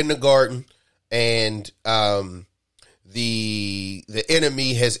 We're in the garden, and the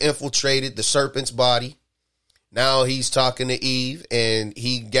enemy has infiltrated the serpent's body. Now he's talking to Eve, and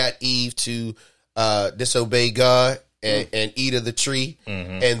he got Eve to disobey God and eat of the tree.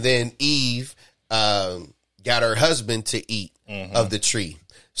 And then Eve got her husband to eat of the tree.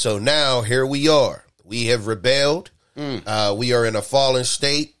 So now here we are. We have rebelled. We are in a fallen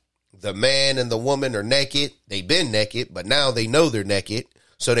state. The man and the woman are naked. They've been naked, but now they know they're naked.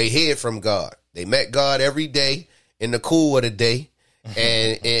 So they hid from God. They met God every day in the cool of the day.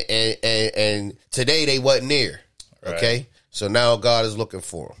 And today they wasn't there. Okay. Right. So now God is looking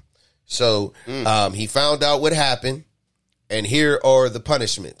for them. So he found out what happened. And here are the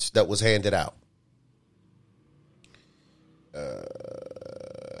punishments that was handed out.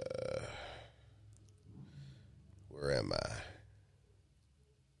 Where am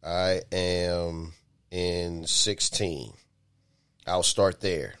I? I am in 16. I'll start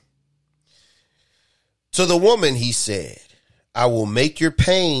there. To the woman, he said, I will make your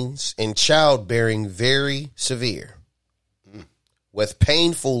pains in childbearing very severe. With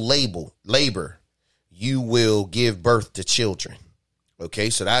painful labor, you will give birth to children. Okay,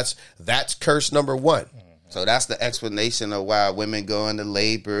 so that's curse number one. So that's the explanation of why women go into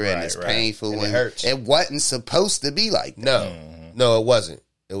labor and it's painful and it hurts. It wasn't supposed to be like that. No, it wasn't.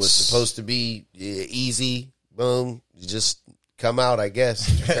 It was supposed to be easy, boom, you just come out, I guess.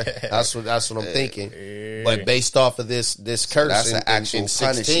 That's what I'm thinking. But based off of this curse, that's an actual in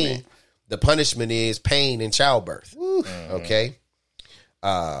 16, punishment. the punishment is pain in childbirth. Okay.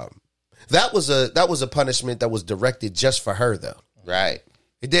 That was a punishment that was directed just for her, though. Right.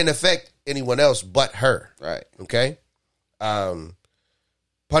 It didn't affect anyone else but her. Right. Okay.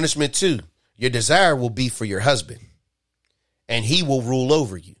 Punishment 2, your desire will be for your husband, and he will rule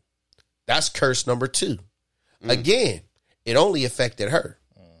over you. That's curse number 2. Again, it only affected her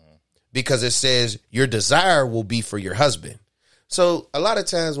because it says your desire will be for your husband. So a lot of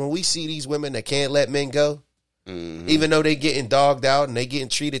times when we see these women that can't let men go, even though they getting dogged out and they getting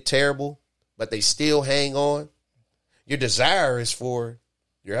treated terrible, but they still hang on, your desire is for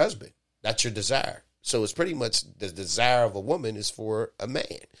your husband. That's your desire. So it's pretty much the desire of a woman is for a man.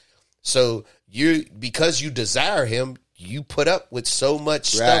 So because you desire him, you put up with so much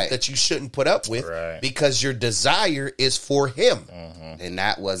stuff that you shouldn't put up with because your desire is for him. And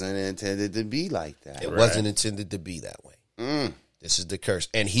that wasn't intended to be like that. It wasn't intended to be that way. This is the curse.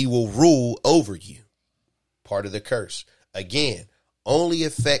 And he will rule over you. Part of the curse. Again, only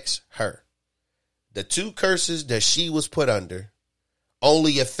affects her. The 2 curses that she was put under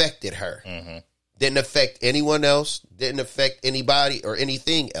only affected her. Didn't affect anyone else. Didn't affect anybody or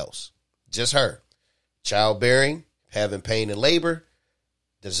anything else. Just her. Childbearing, having pain and labor,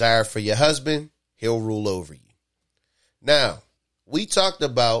 desire for your husband, he'll rule over you. Now, we talked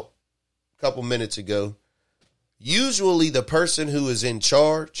about a couple minutes ago, usually the person who is in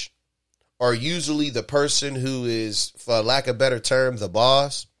charge or usually the person who is, for lack of a better term, the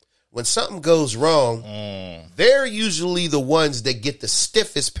boss. When something goes wrong, they're usually the ones that get the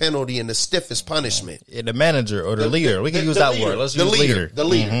stiffest penalty and the stiffest punishment. Yeah, the manager or the leader. We can use that word. Let's use leader. The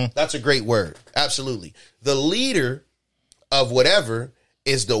leader. That's a great word. Absolutely. The leader of whatever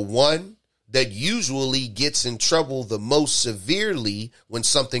is the one that usually gets in trouble the most severely when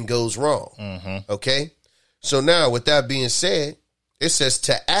something goes wrong. Okay? So now, with that being said, it says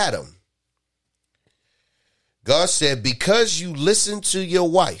to Adam, God said, because you listened to your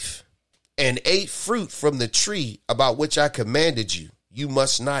wife and ate fruit from the tree about which I commanded you, you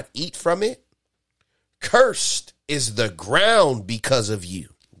must not eat from it. Cursed is the ground because of you.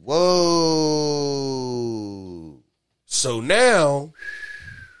 Whoa. So now,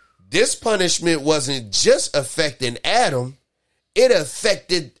 this punishment wasn't just affecting Adam. It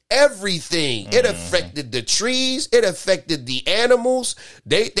affected everything. It affected the trees. It affected the animals.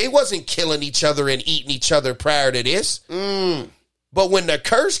 They wasn't killing each other and eating each other prior to this. But when the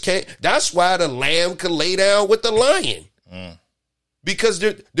curse came, that's why the lamb could lay down with the lion. Because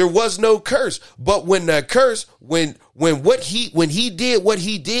there was no curse. But when the curse, when he did what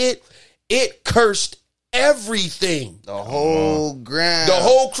he did, it cursed everything. The whole ground. The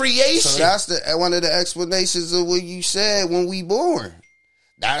whole creation. So that's one of the explanations of what you said when we born.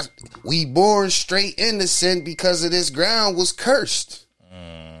 We born straight into sin because of this ground was cursed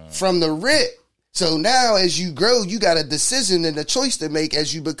from the rip. So now as you grow, you got a decision and a choice to make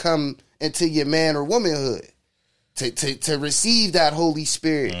as you become into your man or womanhood. To receive that Holy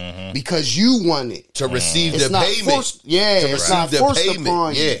Spirit because you want it. To receive the not payment. Forced, it's not forced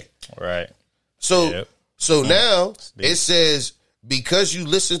upon you. Right. So now it says, because you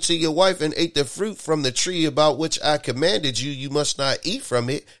listened to your wife and ate the fruit from the tree about which I commanded you, you must not eat from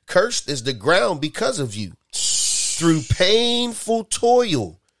it. Cursed is the ground because of you. Through painful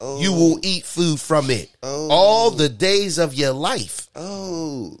toil, you will eat food from it all the days of your life.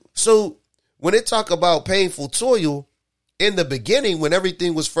 So when it talk about painful toil, in the beginning, when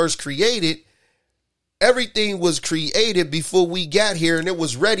everything was first created, everything was created before we got here, and it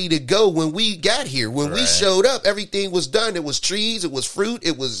was ready to go when we got here. When we showed up, everything was done. It was trees, it was fruit,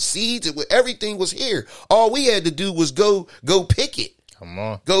 it was seeds, everything was here. All we had to do was go pick it. Come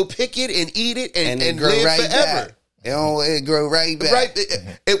on. Go pick it and eat it and grow live right forever. Back. It grow right back. Right.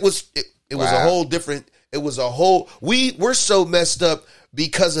 It was a whole different, we're so messed up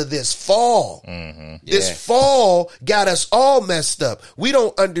because of this fall. This fall got us all messed up. We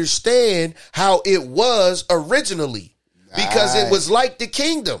don't understand how it was originally because it was like the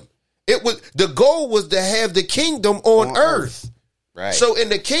kingdom. The goal was to have the kingdom on earth. Right. So in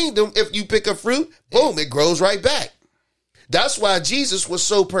the kingdom, if you pick a fruit, boom, it grows right back. That's why Jesus was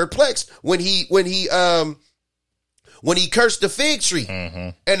so perplexed when he cursed the fig tree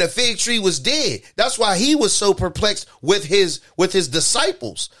and the fig tree was dead. That's why he was so perplexed with his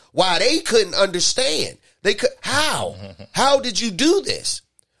disciples. Why they couldn't understand. How did you do this?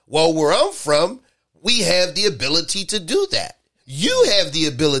 Well, where I'm from, we have the ability to do that. You have the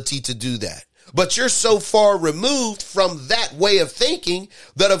ability to do that. But you're so far removed from that way of thinking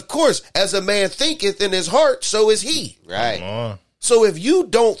that, of course, as a man thinketh in his heart, so is he. Right. So if you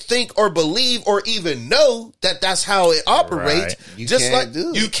don't think or believe or even know that that's how it operates, You just can't like do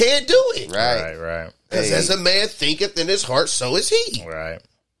it. you can't do it. Right. Because as a man thinketh in his heart, so is he. Right.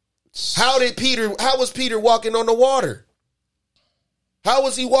 How was Peter walking on the water? How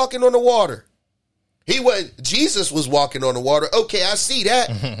was he walking on the water? Jesus was walking on the water. Okay, I see that.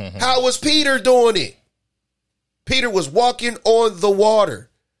 How was Peter doing it? Peter was walking on the water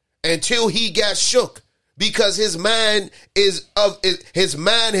until he got shook because his mind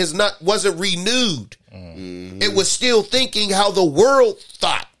wasn't renewed. It was still thinking how the world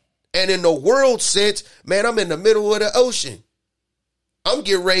thought. And in the world sense, man, I'm in the middle of the ocean. I'm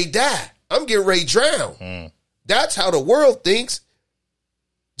getting ready to die. I'm getting ready to drown. That's how the world thinks.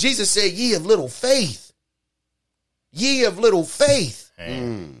 Jesus said, ye of little faith. Ye of little faith.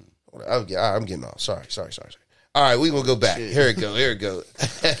 I'm getting off. Sorry. All right, we're going to go back. Here it go.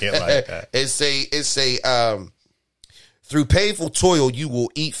 Get like that. It say, through painful toil, you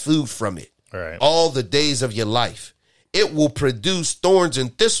will eat food from it. Right. All the days of your life. It will produce thorns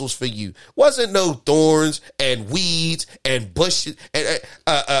and thistles for you. Wasn't no thorns and weeds and bushes and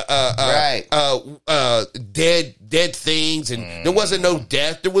dead things, and there wasn't no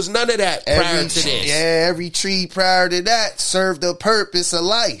death. There was none of that prior to this. Yeah, every tree prior to that served a purpose of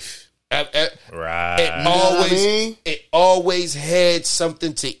life. Right. It always had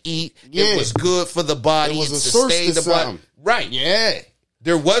something to eat. Yeah. It was good for the body. It was it a source sustained to the body. something. Right. Yeah.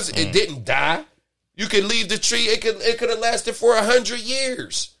 There was. It didn't die. You could leave the tree. It could have lasted for 100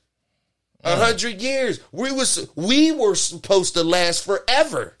 years. 100 years. We were supposed to last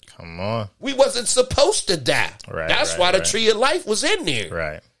forever. Come on. We wasn't supposed to die. Right, That's why the tree of life was in there.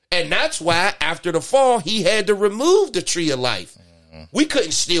 Right. And that's why after the fall, he had to remove the tree of life. We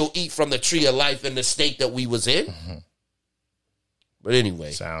couldn't still eat from the tree of life in the state that we was in. But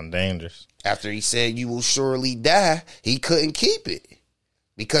anyway. Sound dangerous. After he said you will surely die, he couldn't keep it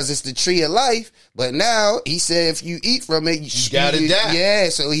because it's the tree of life. But now he said if you eat from it, you gotta die. Yeah,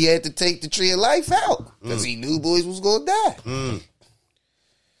 so he had to take the tree of life out because he knew boys was going to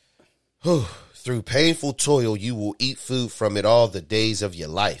die. Through painful toil, you will eat food from it all the days of your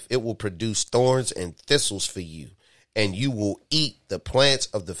life. It will produce thorns and thistles for you, and you will eat the plants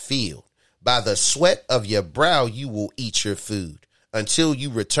of the field. By the sweat of your brow, you will eat your food until you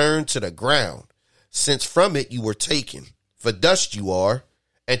return to the ground, since from it you were taken. For dust you are,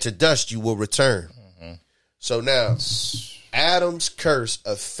 and to dust you will return. So now, Adam's curse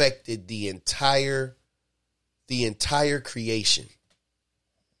affected the entire creation.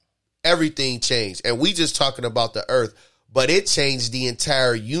 Everything changed. And we just talking about the earth, but it changed the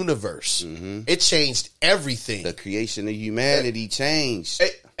entire universe. It changed everything. The creation of humanity changed.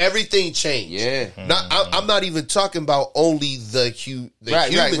 Everything changed. Yeah. I'm not even talking about only the human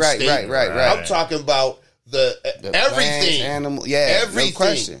state. Right. I'm talking about the everything, plants, animal, everything. No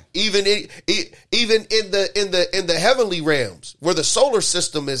question. Even in the heavenly realms where the solar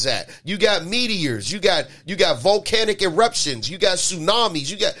system is at, you got meteors, you got volcanic eruptions, you got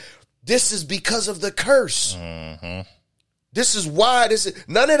tsunamis, this is because of the curse. This is why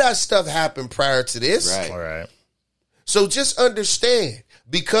none of that stuff happened prior to this. Right. All right. So just understand,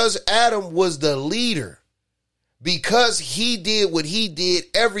 because Adam was the leader, because he did what he did,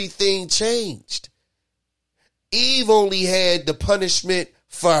 everything changed. Eve only had the punishment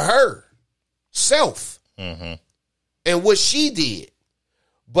for herself and what she did.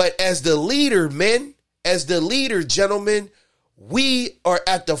 But as the leader, gentlemen, we are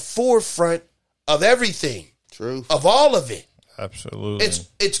at the forefront of everything. True. Of all of it. Absolutely.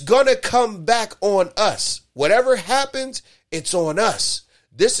 It's gonna come back on us. Whatever happens, it's on us.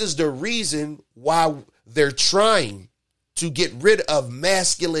 This is the reason why they're trying to get rid of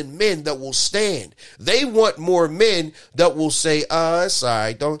masculine men that will stand. They want more men that will say, it's all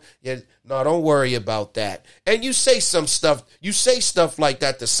right. Don't worry about that. And you say stuff like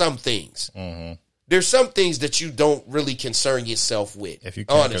that to some things. There's some things that you don't really concern yourself with. If you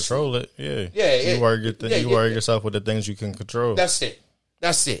can't control it, you worry yourself with the things you can control. That's it.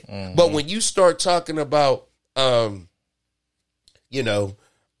 But when you start talking about,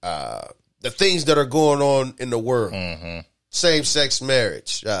 the things that are going on in the world, same-sex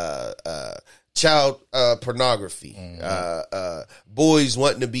marriage, child pornography, boys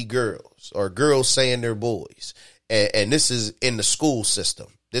wanting to be girls, or girls saying they're boys, and this is in the school system.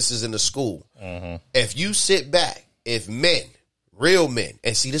 This is in the school. If you sit back, if men, real men,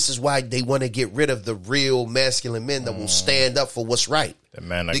 and see, this is why they want to get rid of the real masculine men that will stand up for what's right. The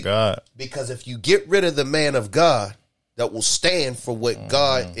man of God. Because if you get rid of the man of God, that will stand for what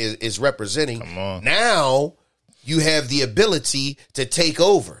God is representing. Come on. Now you have the ability to take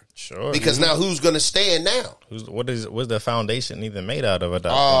over. Sure. Because now who's going to stand now? What's the foundation even made out of at that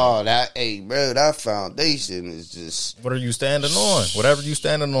point? Oh, that foundation is just What are you standing on? Whatever you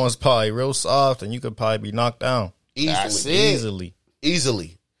standing on is probably real soft, and you could probably be knocked down That's Easily. it.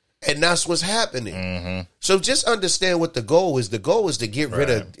 Easily. And that's what's happening. So just understand what the goal is. The goal is to get rid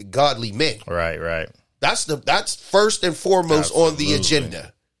of godly men. Right. That's first and foremost on the Absolutely.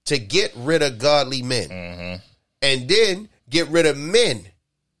 agenda, to get rid of godly men. And then get rid of men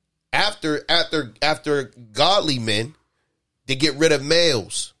after godly men, to get rid of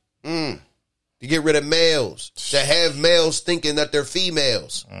males. To get rid of males. To have males thinking that they're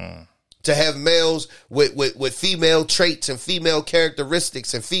females. To have males with female traits and female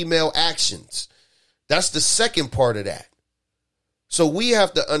characteristics and female actions. That's the second part of that. So we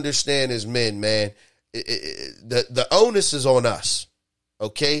have to understand as men, man, the onus is on us.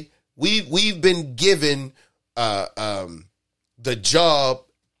 Okay? We've been given the job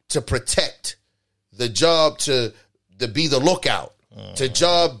to protect, the job to be the lookout, the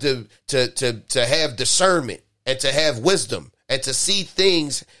job to have discernment and to have wisdom and to see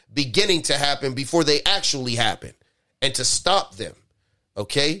things beginning to happen before they actually happen and to stop them.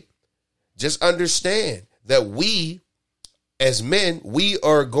 Okay? Just understand that we, as men, we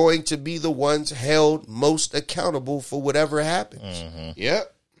are going to be the ones held most accountable for whatever happens.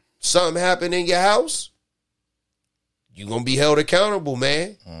 Yep. Something happened in your house, you're going to be held accountable,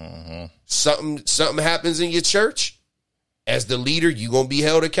 man. Something happens in your church, as the leader, you're going to be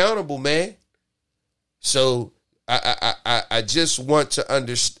held accountable, man. So I just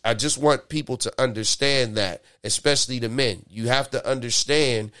want people to understand that, especially the men. You have to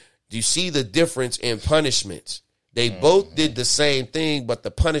understand, do you see the difference in punishments? They both did the same thing, but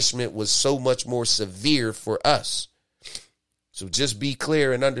the punishment was so much more severe for us. So just be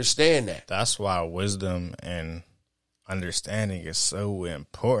clear and understand that. That's why wisdom and understanding is so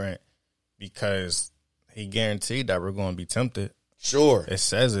important, because he guaranteed that we're going to be tempted. Sure. It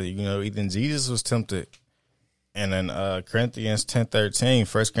says it, even Jesus was tempted. And in Corinthians 10:13,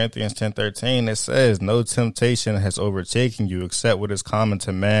 1 Corinthians 10:13, it says, no temptation has overtaken you except what is common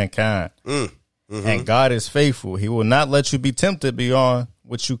to mankind. And God is faithful. He will not let you be tempted beyond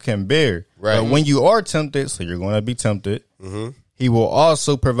what you can bear. Right. But when you are tempted, so you're going to be tempted, he will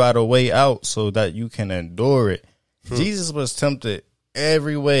also provide a way out so that you can endure it. Jesus was tempted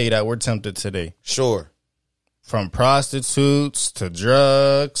every way that we're tempted today. Sure. From prostitutes to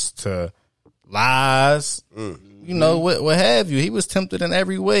drugs to lies, what have you. He was tempted in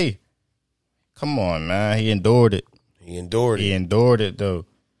every way. Come on, man. He endured it. He endured it, though.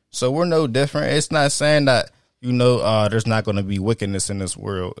 So we're no different. It's not saying that, there's not going to be wickedness in this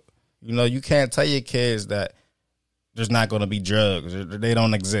world. You can't tell your kids that there's not going to be drugs. They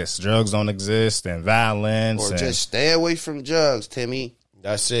don't exist. Drugs don't exist, and violence. Or just stay away from drugs, Timmy.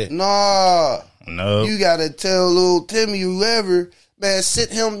 That's it. No. No. You got to tell little Timmy, whoever, man,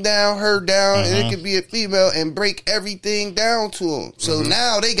 sit him down, her down, and it could be a female, and break everything down to him. So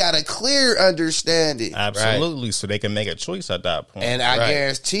now they got a clear understanding. Absolutely. Right. So they can make a choice at that point. And I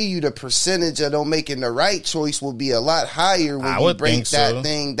guarantee you the percentage of them making the right choice will be a lot higher when you break that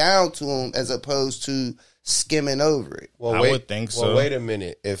thing down to them as opposed to skimming over it. Well, I would think so. Well, wait a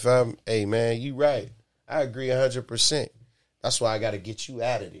minute. Hey, man, you right. I agree 100%. That's why I got to get you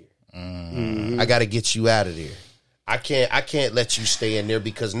out of there. I got to get you out of there. I can't let you stay in there,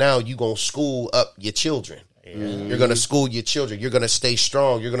 because now you're going to school up your children. You're going to school your children. You're going to stay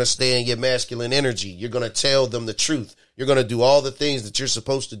strong. You're going to stay in your masculine energy. You're going to tell them the truth. You're going to do all the things that you're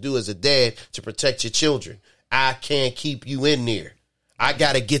supposed to do as a dad to protect your children. I can't keep you in there. I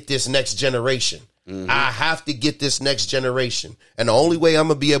got to get this next generation. I have to get this next generation. And the only way I'm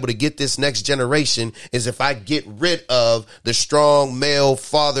going to be able to get this next generation is if I get rid of the strong male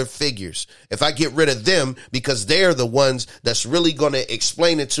father figures. If I get rid of them, because they're the ones that's really going to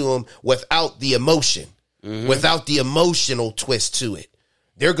explain it to them without the emotion, without the emotional twist to it.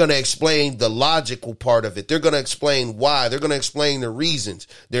 They're going to explain the logical part of it. They're going to explain why. They're going to explain the reasons.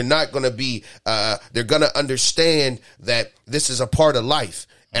 They're not going to be, they're going to understand that this is a part of life.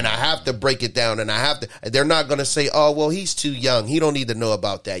 And I have to break it down, and they're not going to say, oh, well, he's too young. He don't need to know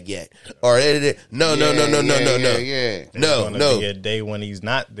about that yet. Or, no. There's going to be a day when he's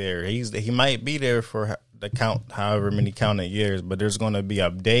not there. He might be there for the count, however many counted years, but there's going to be a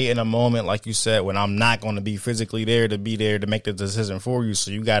day and a moment, like you said, when I'm not going to be physically there to make the decision for you.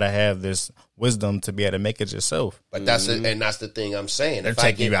 So you got to have this wisdom to be able to make it yourself. But that's the thing I'm saying. They're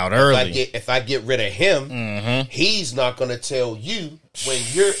taking you out early. If I get rid of him, he's not going to tell you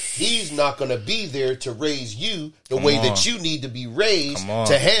he's not going to be there to raise you the way that you need to be raised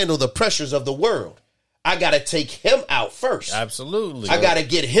to handle the pressures of the world. I got to take him out first. Absolutely. I got to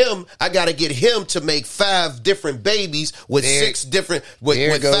get him to make 5 different babies with 6 different,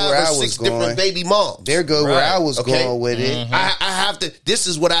 with 5 or 6 different baby moms. There go where I was going with it. I have to, this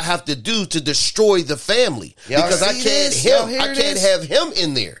is what I have to do to destroy the family. Because I can't have him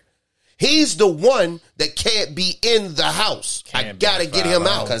in there. He's the one that can't be in the house. I got to get him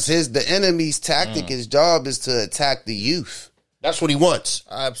out. Because the enemy's tactic, his job is to attack the youth. That's what he wants.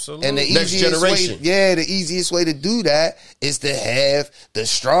 Absolutely. And the next generation. The easiest way to do that is to have the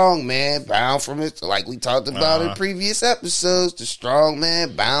strong man bound from it. Like we talked about in previous episodes, the strong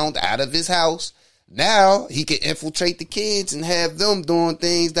man bound out of his house. Now he can infiltrate the kids and have them doing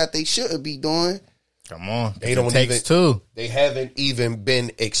things that they shouldn't be doing. Come on. They haven't even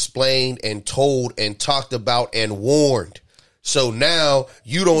been explained and told and talked about and warned. So now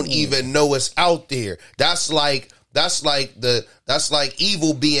you don't even know it's out there. That's like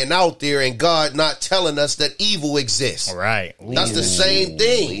evil being out there and God not telling us that evil exists. Right. That's the same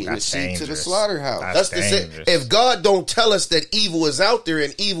thing. That's to the slaughterhouse. That's the same. If God don't tell us that evil is out there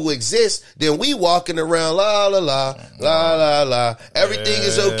and evil exists, then we walking around la la la la la la. Everything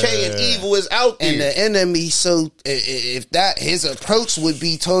is okay and evil is out there. And the enemy, so if that his approach would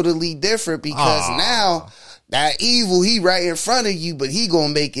be totally different because now that evil he right in front of you, but he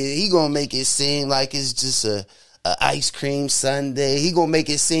gonna make it seem like it's just a ice cream sundae. He gonna make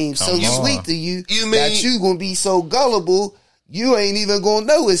it seem so sweet to you, that you gonna be so gullible, you ain't even gonna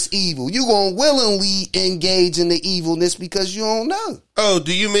know it's evil. You gonna willingly engage in the evilness because you don't know. Oh,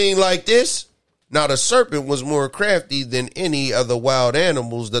 do you mean like this? Now the serpent was more crafty than any of the wild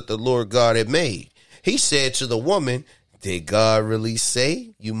animals that the Lord God had made. He said to the woman, did God really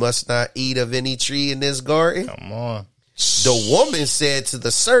say you must not eat of any tree in this garden? Come on. The woman said to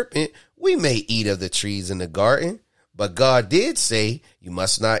the serpent, we may eat of the trees in the garden, but God did say you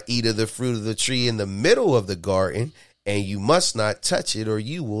must not eat of the fruit of the tree in the middle of the garden, and you must not touch it or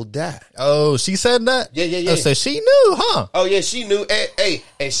you will die. Oh, she said that? Yeah. Oh, so she knew, huh? Oh, yeah, she knew.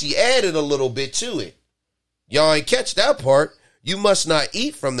 And she added a little bit to it. Y'all ain't catch that part. You must not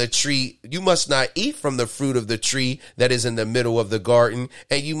eat from the tree. You must not eat from the fruit of the tree that is in the middle of the garden,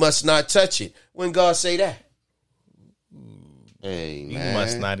 and you must not touch it. When God say that? Hey, You man.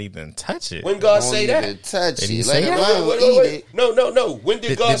 must not even touch it. When God say that? Touch Did he it. say Let that? him eat it. No. When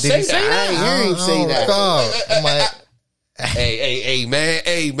did God did say he say that? I ain't hear him say that. God. I'm like, Hey, man.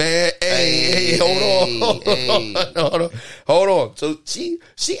 Hey, hold on. So she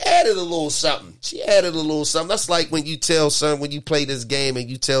added a little something. That's like when you when you play this game and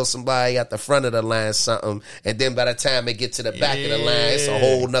you tell somebody at the front of the line something, and then by the time it get to the back of the line, it's a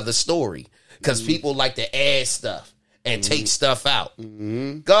whole nother story. Because people like to add stuff and take stuff out.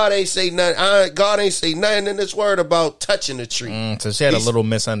 God ain't say nothing. God ain't say nothing in this word about touching the tree. so she had a little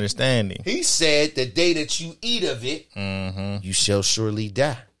misunderstanding. He said the day that you eat of it, you shall surely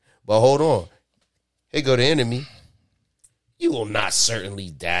die. But hold on. Here go the enemy. You will not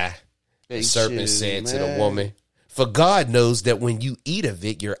certainly die. The serpent said to the woman, for God knows that when you eat of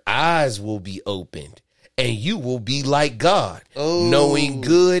it, your eyes will be opened, and you will be like God, knowing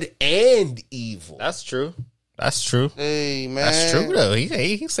good and evil. That's true. That's true. Hey, man. That's true, though.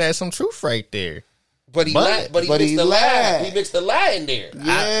 He said some truth right there. But he mixed the lie. He mixed the lie in there.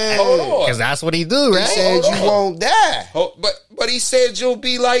 Yeah. Hold on. Because that's what he do, right? He said you won't die. But he said you'll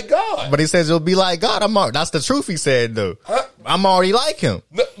be like God. But he says you'll be like God. That's the truth he said, though. Huh? I'm already like him.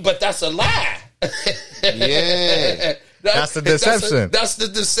 But that's a lie. Yeah. That's the deception. That's the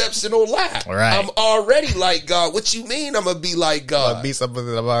deceptional lie. Right. I'm already like God. What you mean I'm going to be like God? I'll be something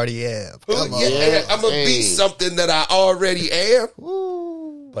that I already am. I'm going to be something that I already am.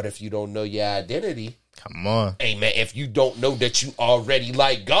 But if you don't know your identity, come on. hey, man, if you don't know that you already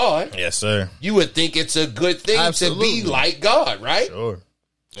like God, Yes, sir. you would think it's a good thing Absolutely. to be like God, right? Sure.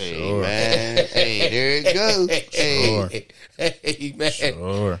 Hey, Sure. man. Hey, there it goes. Hey, Hey, man.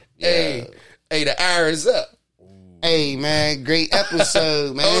 Sure. Hey, the iron's up. hey, man. Great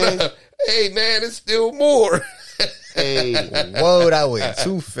episode, man. Hey, man, it's still more. Hey, Whoa, that went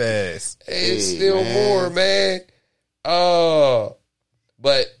too fast. It's Hey, still man. more, man.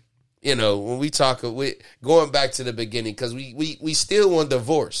 But you know, when we talk, going back to the beginning, because we still on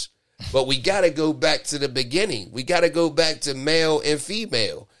divorce, but we got to go back to the beginning. We got to go back to male and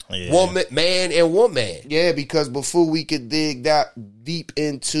female. woman, man, and woman. Yeah, because before we could dig that deep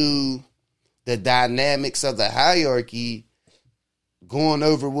into the dynamics of the hierarchy, going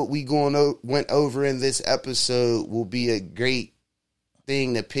over what we went over in this episode will be a great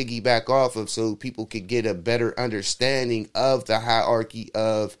thing to piggyback off of, so people could get a better understanding of the hierarchy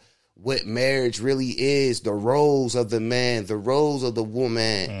of what marriage really is, the roles of the man, the roles of the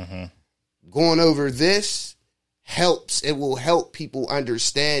woman. Mm-hmm. Going over this helps. It will help people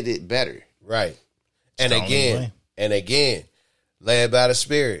understand it better. Right. And Strong again, way. led by the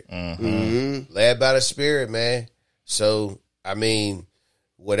Spirit. Mm-hmm. Led by the Spirit, man. So, I mean,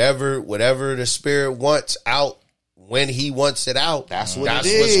 whatever the Spirit wants out, when he wants it out, That's what that's it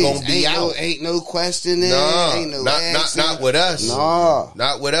is. what's gonna be out. Ain't no questioning. No, ain't no not with us. No,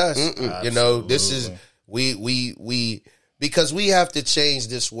 not with us. Mm-mm. You know, this is we because we have to change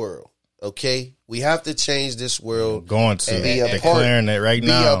this world. Okay, we have to change this world. Going to Be a part- declaring it right be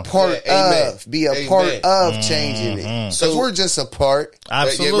now. a part Yeah, of. Be a amen. part of changing it. So- So we're just a part.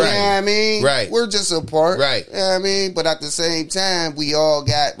 Absolutely. You know what I mean? Right. We're just a part. Right. You know what I mean? But at the same time, we all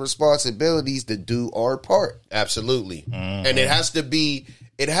got responsibilities to do our part. Absolutely, and it has to be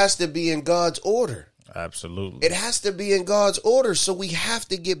in God's order. Absolutely. It has to be in God's order. So we have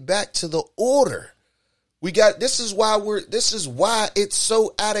to get back to the order. This is why it's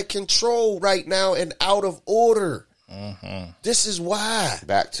so out of control right now and out of order. This is why.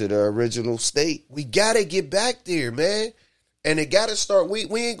 Back to the original state. We got to get back there, man. And it got to start. We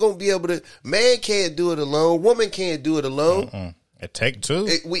ain't going to be able to. Man can't do it alone. Woman can't do it alone. It take two.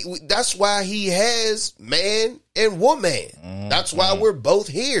 That's why he has man and woman. That's why we're both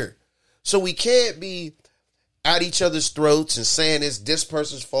here. So we can't be at each other's throats and saying it's this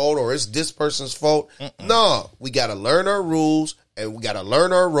person's fault or it's this person's fault. No, we got to learn our rules and we got to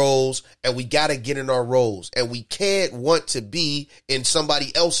learn our roles and we got to get in our roles. And we can't want to be in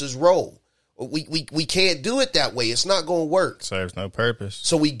somebody else's role. We can't do it that way. It's not going to work. Serves no purpose.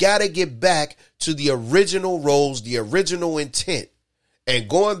 So we got to get back to the original roles, the original intent. And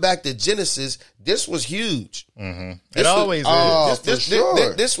going back to Genesis, this was huge. It always is.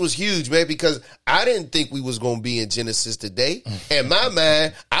 This was huge, man, because I didn't think we was going to be in Genesis today. In my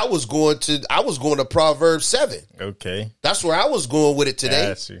mind, I was going to Proverbs 7. Okay. That's where I was going with it today.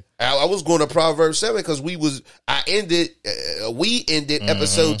 Got you. I was going to Proverbs 7 because we ended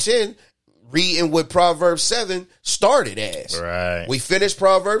episode 10 reading what Proverbs 7 started as. Right. We finished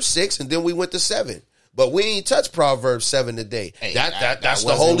Proverbs 6 and then we went to 7. But we ain't touched Proverbs 7 today. That's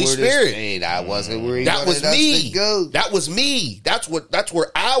the Holy Spirit. That wasn't where he That was wanted us me. to go. That was me. That's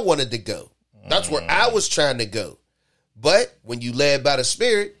where I wanted to go. That's where I was trying to go. But when you led by the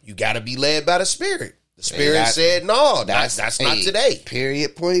Spirit, you got to be led by the Spirit. The Spirit said, "No, that's not today."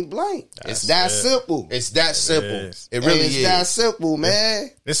 Period. Point blank. It's that simple. It's that simple. is. It really It's is. that simple,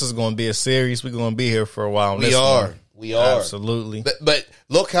 man. This is going to be a series. We're going to be here for a while. We are. We are. Absolutely. But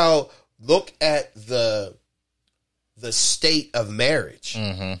look at the state of marriage.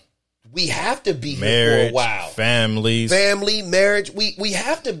 We have to be Marriage, here for a while. family, marriage. We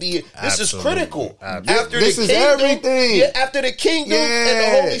have to be. This is Absolutely. critical. Absolutely. This is everything. Yeah, after the kingdom and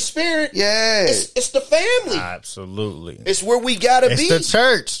the Holy Spirit. Yeah. It's the family. Absolutely. It's where we gotta It's be. the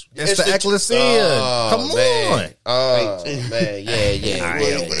church. It's the ecclesia. Come on. Oh man,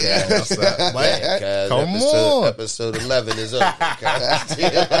 yeah. Come on. Episode 11 is over.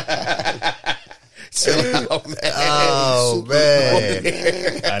 Oh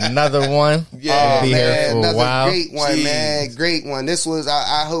man, another one. Yeah. Be here for a another while. great one, man. Great one. This was.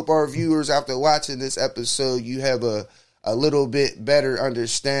 I hope our viewers, after watching this episode, you have a little bit better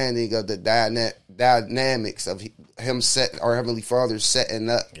understanding of the dynamics of him our Heavenly Father setting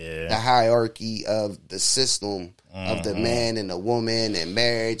up the hierarchy of the system of the man and the woman and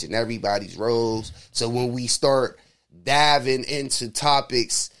marriage and everybody's roles. So when we start diving into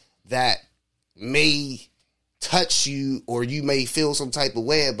topics that may touch you or you may feel some type of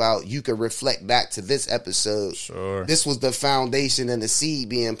way about, you can reflect back to this episode. Sure. This was the foundation and the seed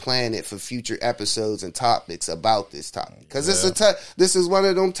being planted for future episodes and topics about this topic. Because this is one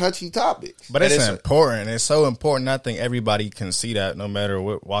of them touchy topics. But it's important. It's so important. I think everybody can see that no matter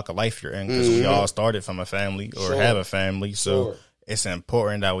what walk of life you're in, because we all started from a family or have a family. So it's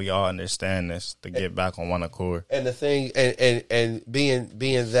important that we all understand this to get back on one accord. And the thing, and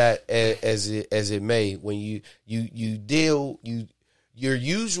being that as it may, when you're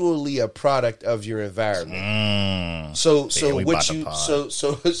usually a product of your environment. So what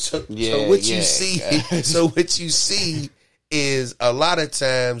you see is a lot of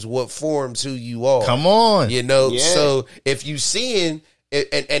times what forms who you are. Come on, So if you seeing,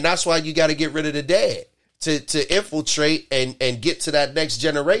 and that's why you got to get rid of the dad. to infiltrate and get to that next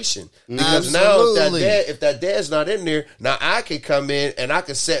generation. Because now if that dad's not in there, now I can come in and I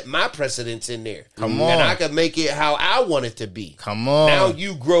can set my precedents in there. Come on. And I can make it how I want it to be. Come on. Now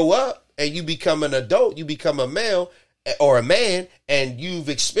you grow up and you become an adult, you become a male or a man, and you've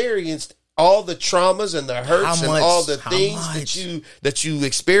experienced all the traumas and the hurts and all the things that you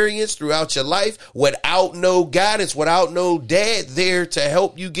experienced throughout your life without no guidance, without no dad there to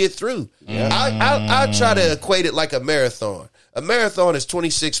help you get through. I try to equate it like a marathon. A marathon is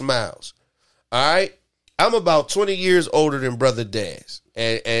 26 miles. All right? I'm about 20 years older than Brother Daz.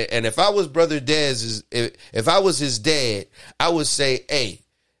 And if I was Brother Daz's, if I was his dad, I would say, hey,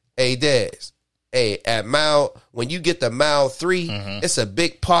 Daz, hey, when you get to mile 3, it's a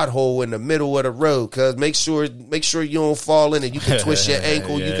big pothole in the middle of the road. Cause make sure you don't fall in it. You can twist your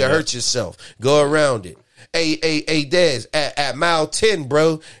ankle. You can hurt yourself. Go around it. Hey, Daz, at mile 10,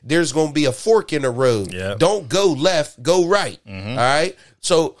 bro, there's gonna be a fork in the road. Yep. Don't go left, go right. All right.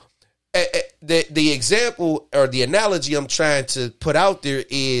 So the example or the analogy I'm trying to put out there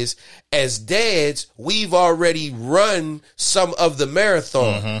is, as dads, we've already run some of the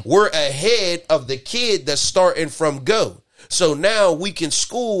marathon. We're ahead of the kid that's starting from go. So now we can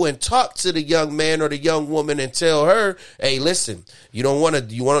school and talk to the young man or the young woman and tell her, hey, listen, you don't want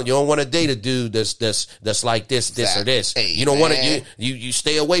to date a dude that's like this or this. Hey, you don't want to you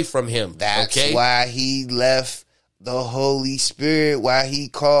stay away from him. That's okay? why he left the Holy Spirit, why he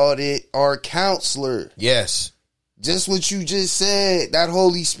called it our counselor. Yes. Just what you just said. That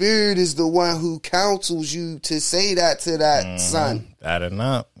Holy Spirit is the one who counsels you to say that to that son. That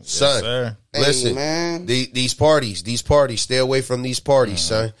enough. Son, yes, sir. Listen, hey, man. These parties, stay away from these parties,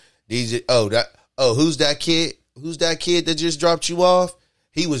 son. Who's that kid? Who's that kid that just dropped you off?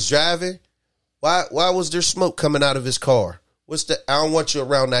 He was driving. Why was there smoke coming out of his car? I don't want you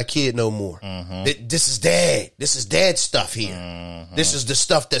around that kid no more. This is dad. This is dad stuff here. This is the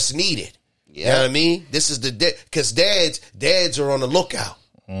stuff that's needed. You know what I mean? This is because dads are on the lookout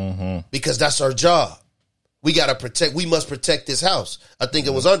because that's our job. We must protect this house. I think it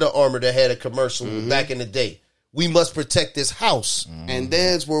was Under Armour that had a commercial back in the day. We must protect this house. And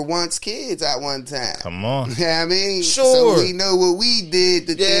dads were once kids at one time. Come on. You know what I mean? Sure. So we know what we did,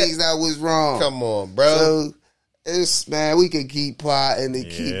 the things that was wrong. Come on, bro. So, we can keep plotting and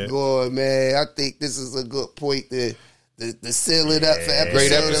keep going, man. I think this is a good point to seal it up for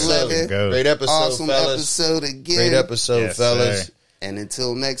episode 11. Great episode, awesome fellas. episode again. Great episode, yes, fellas. Sir. And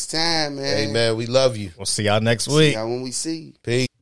until next time, man. Hey, man, we love you. We'll see y'all next week. See y'all when we see you. Peace.